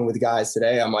happen with guys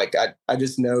today, I'm like, I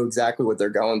just know exactly what they're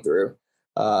going through.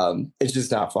 It's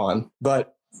just not fun.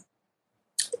 But,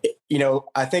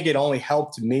 I think it only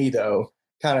helped me though,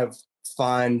 kind of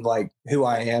find like who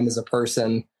I am as a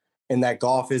person, and that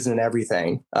golf isn't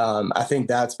everything. I think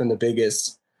that's been the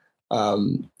biggest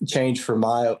change for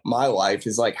my life,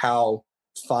 is like how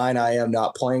fine I am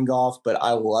not playing golf, but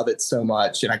I love it so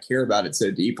much and I care about it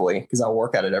so deeply because I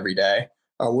work at it every day.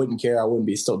 I wouldn't care. I wouldn't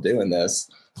be still doing this.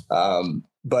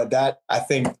 But that, I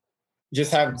think,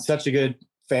 just having such a good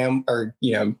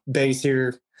base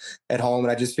here at home.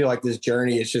 And I just feel like this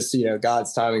journey is just,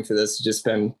 God's timing for this has just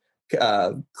been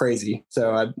crazy.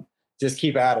 So I just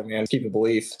keep at it, man. Keep the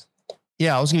belief.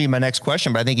 Yeah. I was gonna be my next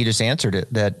question, but I think you just answered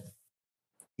it, that,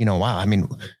 wow. I mean,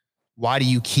 why do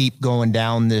you keep going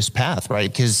down this path?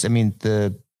 Right. Because I mean,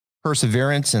 the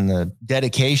perseverance and the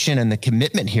dedication and the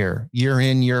commitment here, year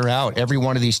in, year out, every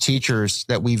one of these teachers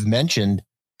that we've mentioned,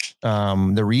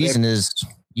 the reason is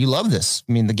you love this.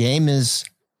 I mean, the game is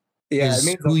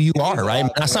who you are, right? I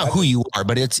mean, that's not who you are,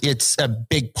 but it's a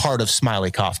big part of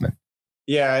Smylie Kaufman.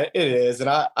 Yeah, it is. And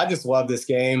I just love this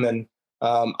game. And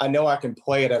I know I can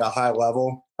play it at a high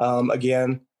level.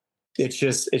 Again, it's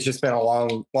just been a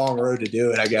long road to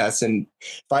do it, I guess. And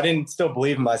if I didn't still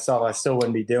believe in myself, I still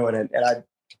wouldn't be doing it. And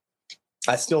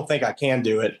I still think I can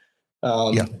do it.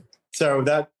 So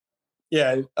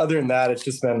other than that, it's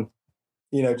just been,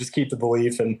 just keep the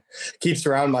belief and keep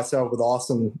surrounding myself with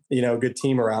awesome, good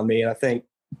team around me. And I think,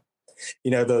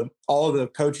 all of the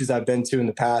coaches I've been to in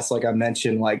the past, like I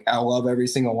mentioned, like I love every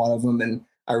single one of them. And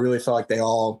I really feel like they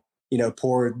all,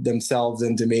 poured themselves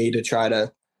into me to try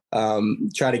to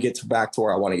get back to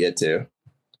where I want to get to. And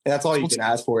that's all you can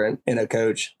ask for in a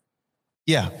coach.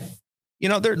 Yeah.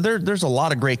 There's a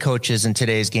lot of great coaches in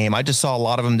today's game. I just saw a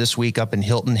lot of them this week up in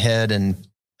Hilton Head, and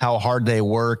how hard they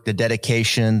work, the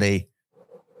dedication, they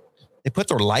put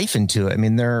their life into it. I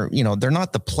mean, they're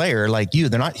not the player like you.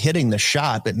 They're not hitting the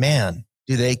shot, but man,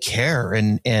 do they care?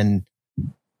 And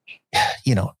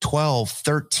 12,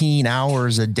 13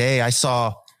 hours a day. I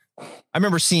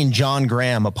remember seeing John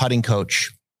Graham, a putting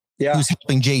coach, who's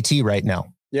helping JT right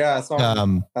now. Yeah, I saw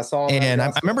him. And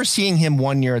I remember seeing him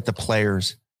one year at the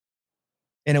Players,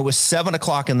 and it was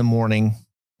 7:00 in the morning,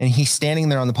 and he's standing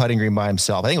there on the putting green by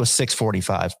himself. I think it was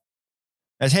 6:45.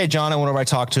 I said, "Hey, John," whenever I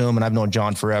talk to him, and I've known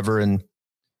John forever, and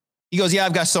he goes, "Yeah,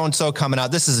 I've got so-and-so coming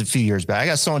out." This is a few years back. I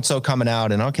got so-and-so coming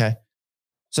out, and okay.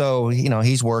 So,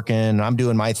 he's working, I'm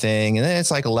doing my thing. And then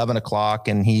it's like 11:00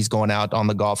 and he's going out on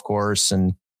the golf course.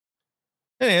 And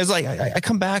it's like, I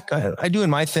come back, I doing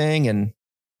my thing. And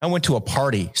I went to a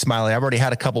party, Smylie. I've already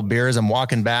had a couple beers. I'm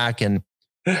walking back, and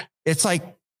it's like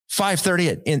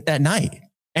 5:30 at night,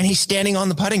 and he's standing on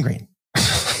the putting green.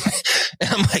 And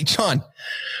I'm like, "John,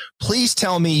 please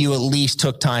tell me you at least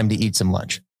took time to eat some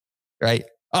lunch, right?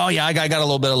 Oh yeah, I got a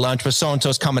little bit of lunch, but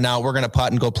so-and-so's coming out. We're going to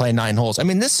putt and go play 9 holes. I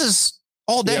mean, this is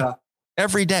all day,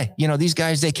 every day. You know, these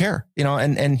guys, they care, you know,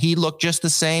 and he looked just the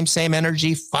same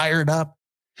energy, fired up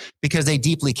because they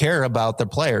deeply care about their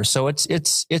players. So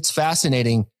it's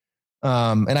fascinating.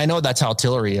 And I know that's how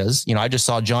Tillery is. You know, I just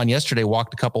saw John yesterday,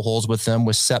 walked a couple holes with them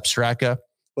with Sepp Straka.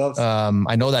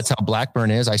 I know that's how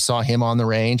Blackburn is. I saw him on the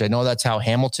range. I know that's how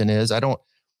Hamilton is. I don't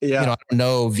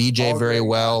know VJ very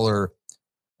well or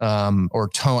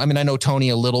Tony. I mean, I know Tony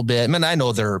a little bit. I mean, I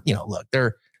know they're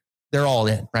all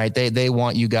in, right? They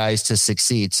want you guys to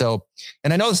succeed. So,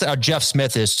 and I know this, Jeff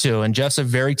Smith is too, and Jeff's a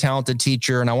very talented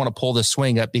teacher. And I want to pull this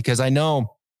swing up because I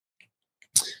know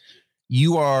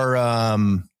you are,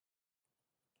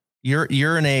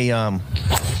 you're in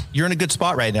a good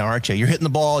spot right now, aren't you? You're hitting the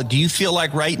ball. Do you feel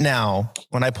like right now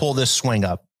when I pull this swing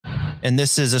up, and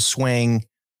this is a swing,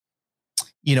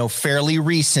 you know, fairly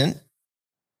recent,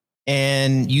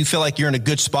 and you feel like you're in a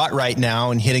good spot right now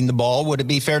and hitting the ball, would it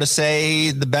be fair to say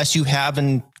the best you have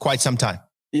in quite some time?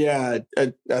 Yeah,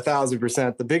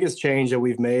 1,000%. The biggest change that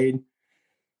we've made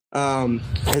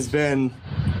has been,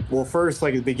 well, first,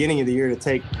 like at the beginning of the year, to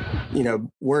take, you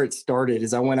know, where it started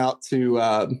is I went out to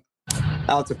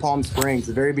Palm Springs at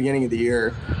the very beginning of the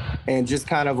year and just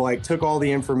kind of like took all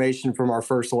the information from our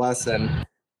first lesson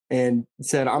and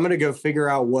said, I'm going to go figure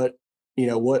out what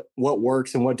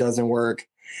works and what doesn't work.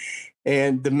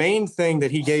 And the main thing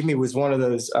that he gave me was one of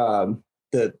those,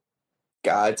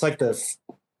 it's like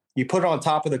you put it on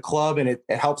top of the club and it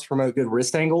helps promote good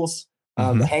wrist angles.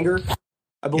 The hanger,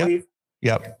 I believe.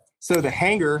 Yep. So the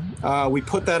hanger, we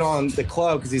put that on the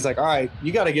club because he's like, all right,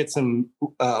 you got to get some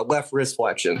left wrist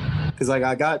flexion. Because like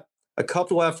I got a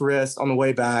couple left wrists on the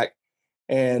way back.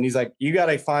 And he's like, you got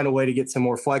to find a way to get some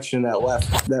more flexion in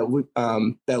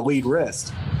that lead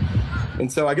wrist.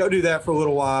 And so I go do that for a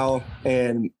little while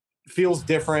and feels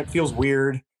different, feels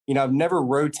weird. You know, I've never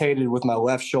rotated with my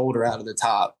left shoulder out of the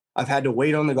top. I've had to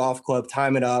wait on the golf club,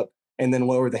 time it up, and then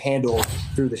lower the handle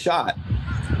through the shot.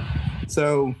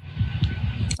 So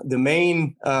the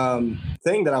main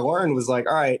thing that I learned was like,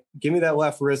 all right, give me that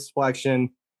left wrist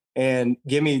flexion and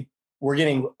we're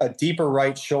getting a deeper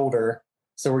right shoulder.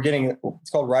 So it's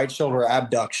called right shoulder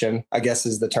abduction, I guess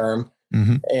is the term.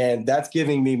 Mm-hmm. And that's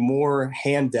giving me more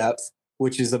hand depth,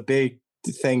 which is a big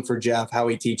thing for Jeff, how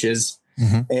he teaches.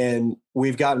 Mm-hmm. And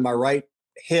we've gotten my right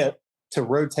hip to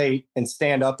rotate and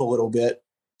stand up a little bit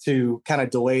to kind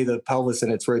of delay the pelvis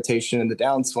in its rotation in the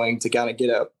downswing to kind of get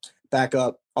back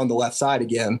up on the left side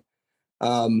again.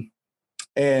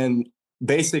 And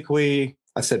basically,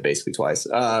 I said basically twice,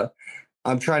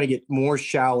 I'm trying to get more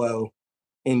shallow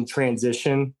in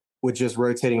transition with just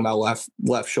rotating my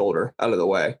left shoulder out of the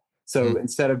way. So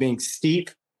instead of being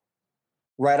steep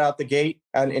right out the gate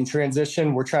and in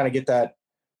transition, we're trying to get that,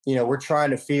 you know, we're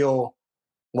trying to feel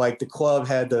like the club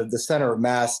head, the center of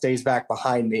mass stays back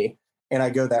behind me. And I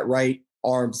go that right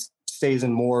arm stays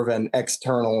in more of an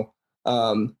external,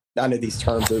 I know these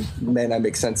terms may not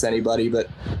make sense to anybody, but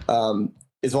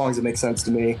as long as it makes sense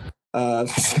to me.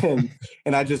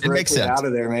 And I just rotate out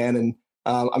of there, man. And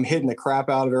I'm hitting the crap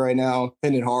out of it right now,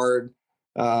 hitting it hard.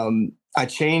 I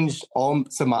changed some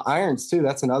of my irons too.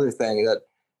 That's another thing that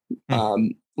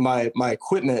my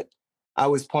equipment, I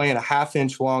was playing a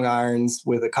 1/2-inch long irons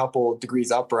with a couple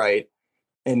degrees upright.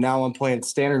 And now I'm playing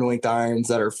standard length irons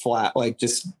that are flat, like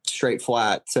just straight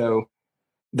flat. So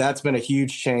that's been a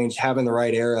huge change, having the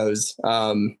right arrows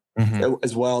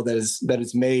as well. That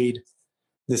has made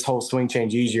this whole swing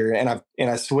change easier. And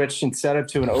I switched, instead of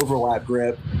to an overlap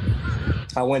grip,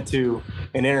 I went to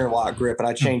an interlock grip, and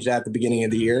I changed that at the beginning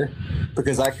of the year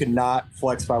because I could not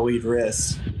flex my lead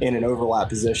wrist in an overlap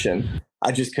position.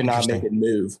 I just could not make it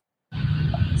move.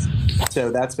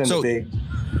 So that's been a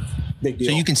big deal.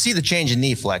 So you can see the change in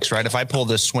knee flex, right? If I pull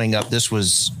this swing up, this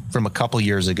was from a couple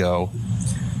years ago,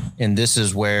 and this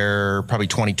is where probably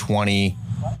 2020.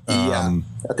 I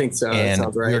think so. And that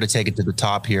sounds right. If we were to take it to the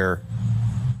top here,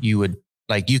 you would,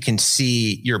 like, you can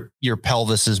see your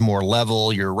pelvis is more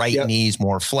level, your right knee's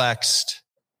more flexed.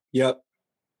 Yep.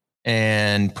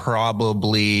 And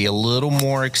probably a little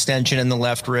more extension in the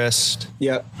left wrist.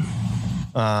 Yep.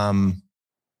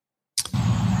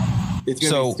 It's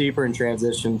going to be steeper in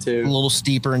transition too. A little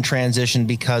steeper in transition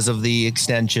because of the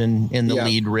extension in the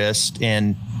lead wrist,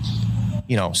 and,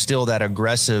 you know, still that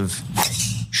aggressive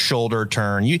shoulder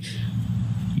turn.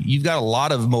 You've got a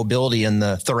lot of mobility in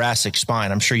the thoracic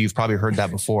spine. I'm sure you've probably heard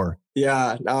that before.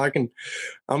 Yeah, no,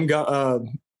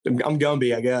 I'm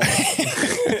Gumby, I guess.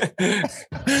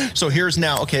 So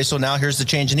now here's the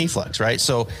change in E-Flex, right?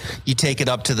 So you take it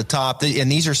up to the top,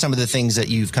 and these are some of the things that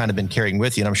you've kind of been carrying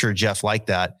with you. And I'm sure Jeff liked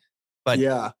that, but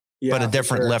a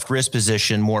different left wrist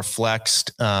position, more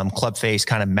flexed, club face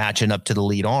kind of matching up to the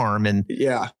lead arm. And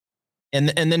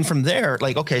then from there,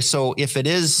 like, okay, so if it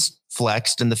is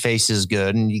flexed and the face is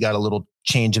good and you got a little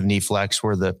change of knee flex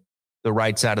where the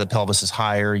right side of the pelvis is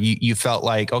higher, you felt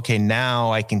like, okay,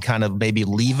 now I can kind of maybe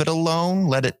leave it alone,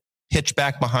 let it pitch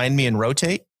back behind me and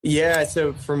rotate. Yeah.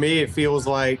 So for me, it feels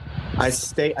like I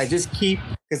just keep,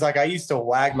 because like I used to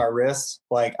wag my wrists.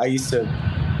 Like I used to,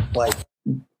 like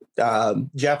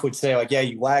Jeff would say, like, yeah,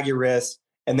 you wag your wrist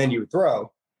and then you would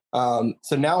throw.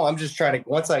 So now I'm just trying to,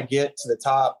 once I get to the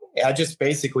top, I just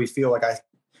basically feel like I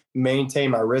maintain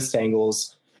my wrist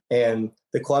angles and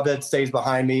the club head stays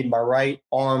behind me. My right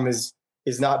arm is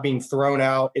not being thrown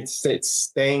out. It's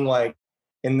staying like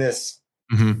in this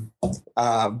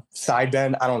side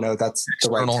bend. I don't know if that's the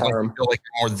right term. Feel like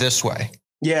more this way.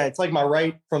 Yeah, it's like my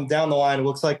right, from down the line, it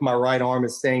looks like my right arm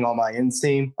is staying on my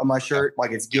inseam of my shirt,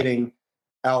 like it's getting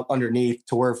out underneath,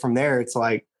 to where from there it's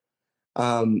like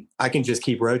I can just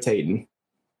keep rotating.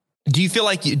 Do you feel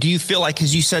like,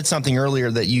 because you said something earlier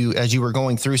that as you were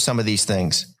going through some of these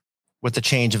things with the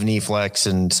change of knee flex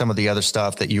and some of the other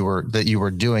stuff that you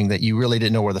were doing, that you really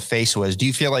didn't know where the face was? Do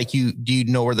you feel like do you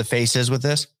know where the face is with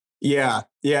this? Yeah.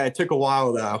 It took a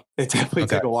while though. It definitely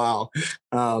took a while.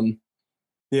 I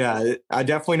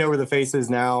definitely know where the face is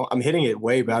now. I'm hitting it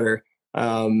way better.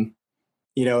 I've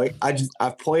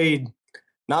played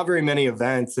not very many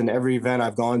events, and every event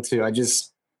I've gone to, I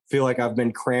just feel like I've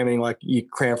been cramming like you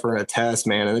cram for a test,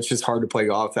 man. And it's just hard to play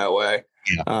golf that way.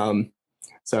 Yeah.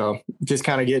 So just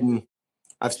kind of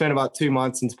I've spent about 2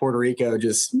 months in Puerto Rico,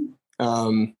 just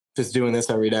doing this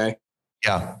every day.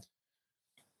 Yeah.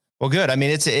 Well, good. I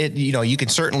mean, you can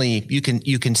certainly, you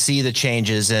can see the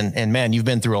changes, and man, you've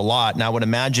been through a lot. And I would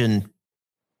imagine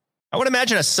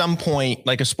at some point,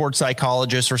 like a sports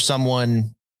psychologist or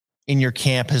someone in your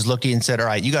camp has looked at you and said, all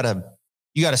right, you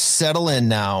gotta settle in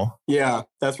now. Yeah.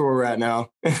 That's where we're at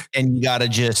now. And you gotta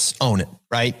just own it.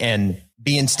 Right. And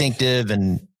be instinctive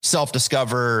and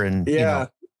self-discover, and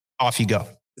off you go.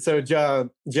 So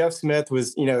Jeff Smith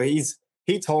was,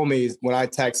 he told me when I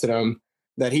texted him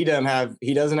that he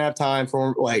doesn't have time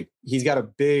for, like, he's got a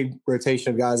big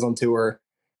rotation of guys on tour.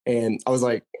 And he was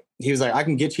like, I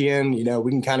can get you in,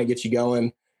 we can kind of get you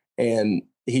going. And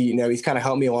he's kind of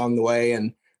helped me along the way.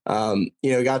 And,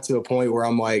 it got to a point where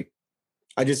I'm like,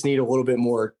 I just need a little bit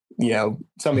more,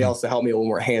 somebody else to help me a little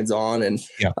more hands-on. And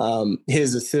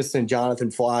his assistant,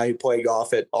 Jonathan Fly, who played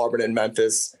golf at Auburn and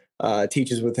Memphis,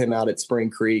 teaches with him out at Spring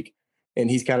Creek. And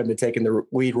he's kind of been taking the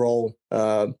lead role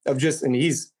and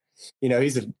he's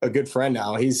a good friend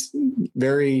now. He's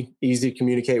very easy to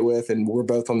communicate with, and we're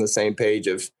both on the same page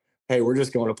of, hey, we're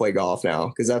just going to play golf now,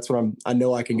 because that's what I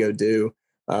know I can go do.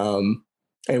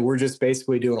 And we're just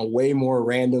basically doing a way more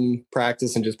random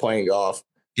practice and just playing golf.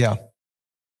 Yeah.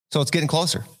 So it's getting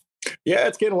closer. Yeah,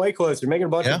 it's getting way closer. Making a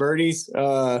bunch of birdies.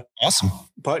 Awesome.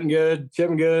 Putting good,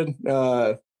 chipping good.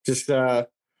 Just got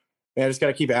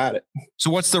to keep at it. So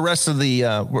what's the rest of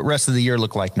the year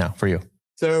look like now for you?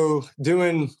 So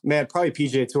doing, probably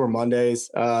PGA Tour Mondays.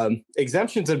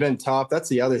 Exemptions have been tough. That's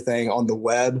the other thing on the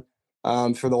web.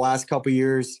 For the last couple of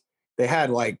years, they had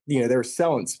they were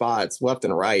selling spots left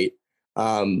and right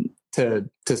to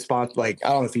sponsor. Like, I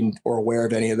don't know if you are aware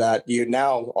of any of that. You're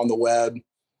now on the web,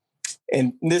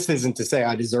 and this isn't to say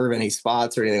I deserve any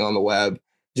spots or anything on the web.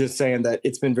 Just saying that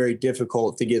it's been very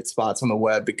difficult to get spots on the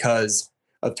web because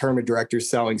of tournament directors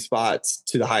selling spots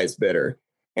to the highest bidder.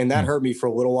 And that hurt me for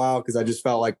a little while, because I just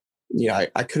felt like,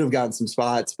 I could have gotten some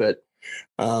spots, but,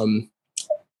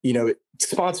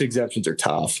 sponsor exemptions are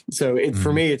tough. So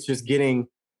for me, it's just getting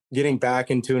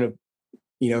back into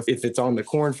if it's on the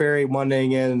Corn Ferry Monday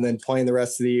again, and then playing the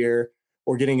rest of the year,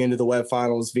 or getting into the web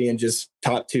finals, being just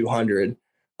top 200.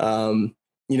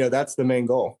 That's the main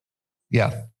goal.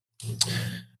 Yeah.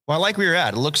 Well, I like where you're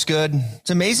at. It looks good. It's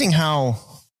amazing how,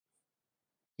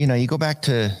 you go back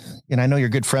to, and I know you're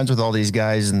good friends with all these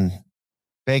guys in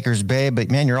Baker's Bay,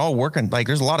 but man, you're all working. Like,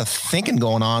 there's a lot of thinking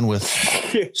going on with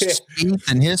Steve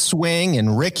and his swing,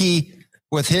 and Ricky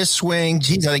with his swing.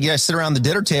 Geez, I think you guys sit around the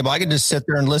dinner table. I could just sit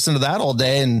there and listen to that all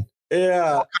day, and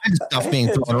all kinds of stuff being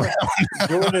thrown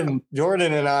around.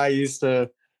 Jordan and I used to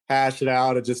hash it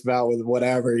out at just about with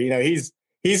whatever. He's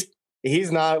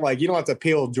not like, you don't have to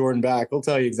peel Jordan back. He'll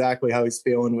tell you exactly how he's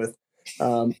feeling with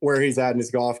where he's at in his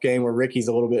golf game, where Ricky's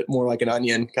a little bit more like an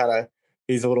onion,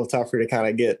 he's a little tougher to kind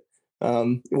of get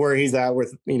where he's at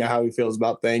with, how he feels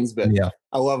about things. But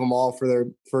I love them all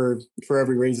for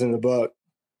every reason in the book.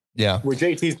 Yeah. Where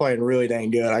JT's playing really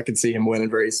dang good. I could see him winning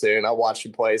very soon. I watched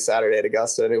him play Saturday at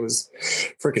Augusta, and it was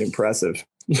freaking impressive.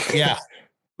 Yeah.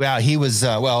 Well, he was,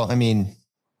 I mean,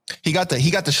 he got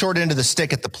the short end of the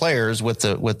stick at the Players with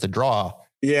the draw.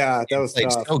 Yeah, that was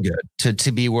tough. So good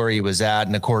to be where he was at.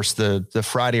 And of course the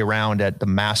Friday round at the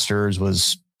Masters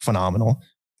was phenomenal.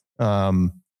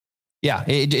 It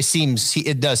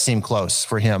does seem close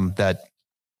for him that,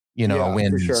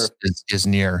 win sure. is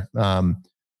near.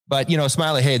 But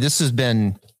Smylie, hey, this has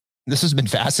been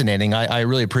fascinating. I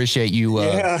really appreciate you.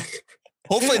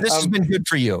 Hopefully this has been good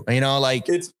for you.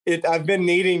 I've been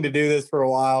needing to do this for a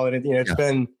while, and it's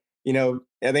been, I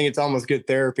think it's almost good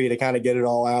therapy to kind of get it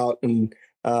all out, and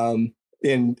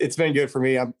it's been good for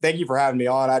me. Thank you for having me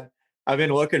on. I've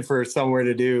been looking for somewhere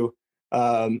to do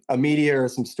a media or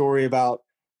some story about,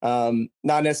 not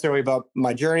necessarily about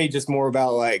my journey, just more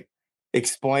about like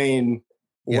explain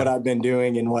what I've been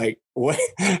doing and like what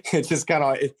it's just kind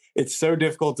of, it's so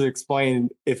difficult to explain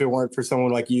if it weren't for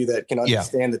someone like you that can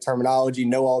understand the terminology,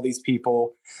 know all these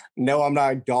people, know I'm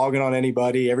not dogging on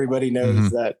anybody. Everybody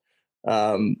knows that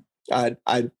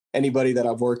anybody that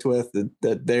I've worked with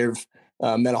that they've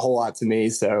meant a whole lot to me.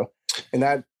 So, and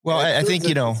that, well, I think,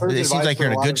 it seems like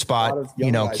you're in a good spot,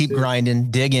 keep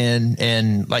grinding, dig in.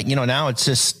 And now it's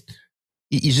just,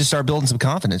 you just start building some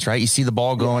confidence, right? You see the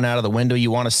ball going out of the window.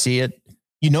 You want to see it.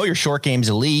 Your short game's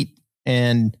elite.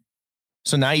 And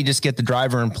so now you just get the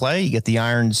driver in play. You get the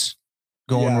irons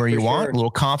going where you want, a little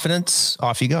confidence,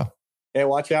 off you go. Hey,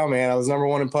 watch out, man. I was number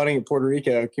 1 in putting in Puerto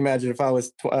Rico. Can you imagine if I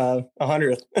was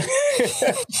 100th?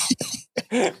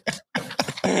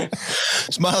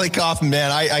 Smylie Kaufman,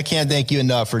 man, I can't thank you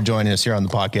enough for joining us here on the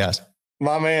podcast.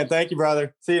 My man. Thank you,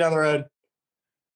 brother. See you down the road.